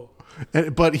go.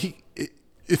 But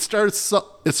it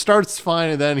starts fine,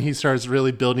 and then he starts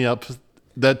really building up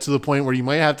that to the point where you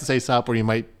might have to say stop, or you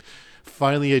might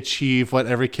finally achieve what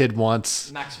every kid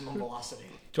wants. Maximum velocity.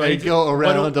 Do And go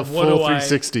around a full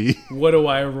 360 What do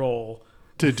I roll?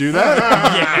 to do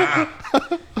that.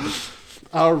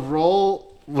 Our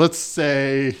roll, let's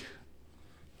say,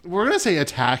 we're gonna say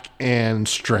attack and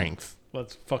strength.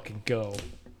 Let's fucking go.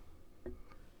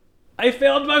 I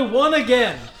failed by 1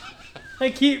 again. I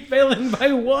keep failing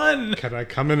by 1. Can I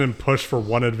come in and push for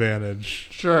one advantage?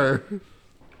 Sure.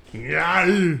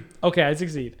 Yeah. Okay, I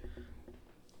succeed.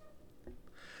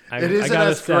 It isn't got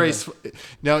a as 7. graceful.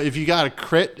 Now, if you got a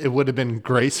crit, it would have been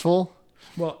graceful.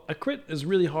 Well, a crit is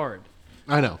really hard.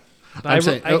 I know. I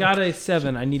got a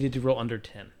 7. I needed to roll under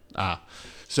 10.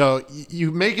 So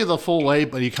you make it the full way,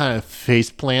 but you kind of face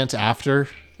plant after,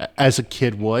 as a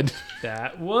kid would.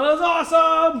 That was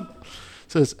awesome.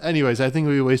 So, anyways, I think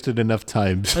we wasted enough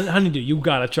time. Honeydew, you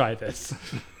gotta try this.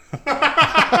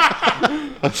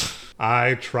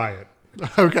 I try it.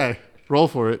 Okay, roll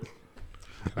for it.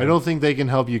 I don't think they can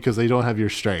help you because they don't have your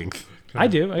strength. I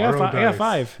do. I got Borrow 5.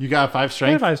 dice. You got 5 I got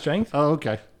strength? 5 strength. Oh,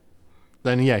 okay.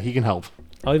 Then, yeah, he can help.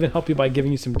 I'll even help you by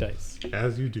giving you some dice.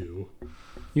 As you do.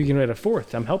 You can write a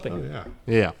 4th. I'm helping. Oh, yeah.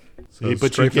 Yeah. So but you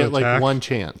strength get and like attack? one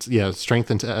chance. Yeah,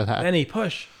 strength and attack. Benny,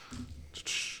 push.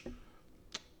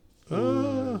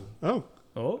 Oh.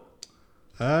 Oh.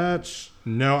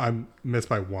 No, I missed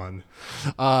by 1.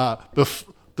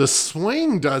 The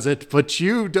swing does it, but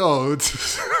you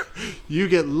don't. You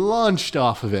get launched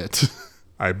off of it.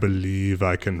 I believe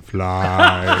I can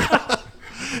fly.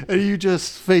 And you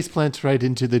just face plant right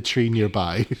into the tree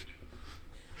nearby.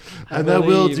 And that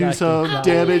will believe I do can some fly.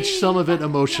 damage, some of it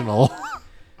emotional.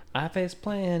 I face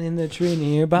plant in the tree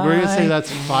nearby. We're going to say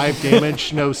that's 5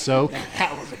 damage, no soak.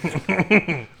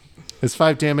 It's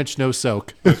 5 damage, no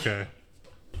soak. Okay.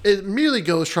 It immediately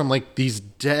goes from like these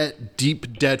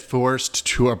deep dead forest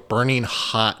to a burning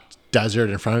hot desert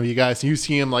in front of you guys. You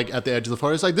see him like at the edge of the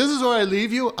forest. Like, this is where I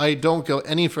leave you. I don't go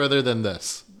any further than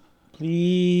this.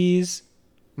 Please.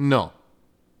 No.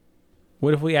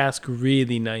 What if we ask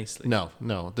really nicely? No.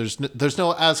 There's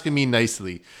no asking me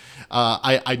nicely.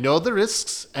 I know the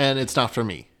risks, and it's not for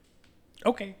me.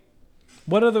 Okay.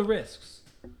 What are the risks?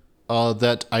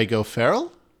 That I go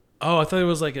feral? Oh, I thought it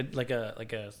was like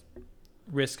a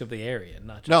risk of the area,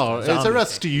 not just No, a it's a zombie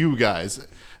risk thing. to you guys.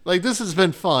 Like, this has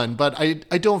been fun, but I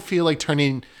don't feel like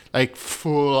turning, like,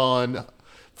 full-on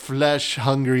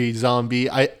flesh-hungry zombie.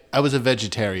 I was a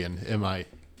vegetarian in my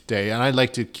day, and I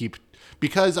like to keep...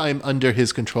 Because I'm under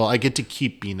his control, I get to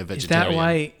keep being a Is vegetarian. that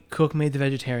why Cook made the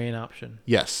vegetarian option?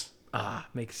 Yes. Ah,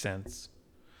 makes sense.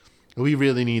 We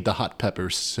really need the hot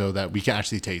peppers so that we can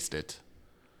actually taste it.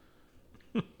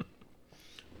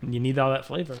 You need all that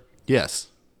flavor. Yes.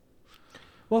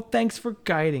 Well, thanks for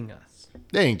guiding us.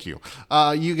 Thank you.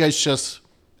 You guys just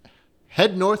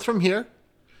head north from here.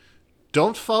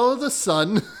 Don't follow the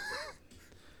sun.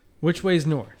 Which way's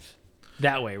north?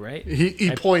 That way, right?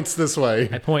 He points this way.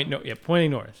 I point no. Yeah,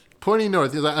 pointing north. Pointing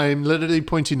north. I'm literally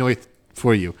pointing north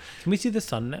for you. Can we see the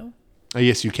sun now?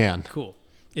 Yes, you can. Cool.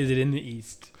 Is it in the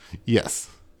east?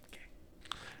 Yes.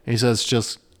 He says,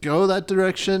 just go that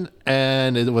direction,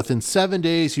 and within 7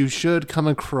 days, you should come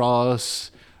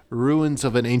across ruins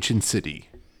of an ancient city.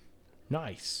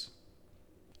 Nice.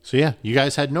 So yeah, you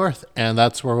guys head north, and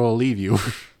that's where we'll leave you.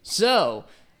 So,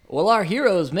 will our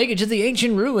heroes make it to the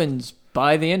ancient ruins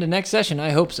by the end of next session?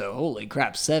 I hope so. Holy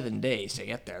crap, 7 days to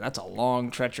get there. That's a long,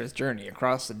 treacherous journey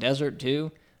across the desert,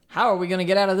 too. How are we going to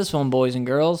get out of this one, boys and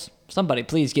girls? Somebody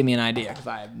please give me an idea, because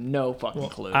I have no fucking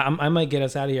clue. I might get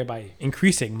us out of here by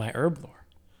increasing my herb lore.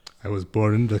 I was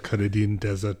born in the Canadian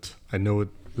desert. I know it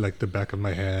like the back of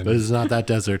my hand. But it's not that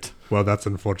desert. Well, that's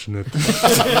unfortunate.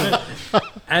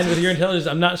 And with your intelligence,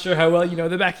 I'm not sure how well you know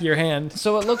the back of your hand.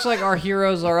 So it looks like our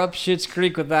heroes are up Schitt's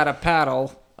Creek without a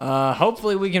paddle.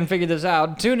 Hopefully we can figure this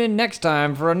out. Tune in next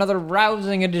time for another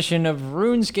rousing edition of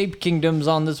RuneScape Kingdoms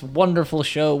on this wonderful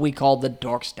show we call The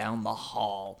Dorks Down the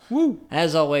Hall. Woo!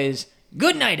 As always,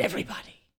 good night, everybody.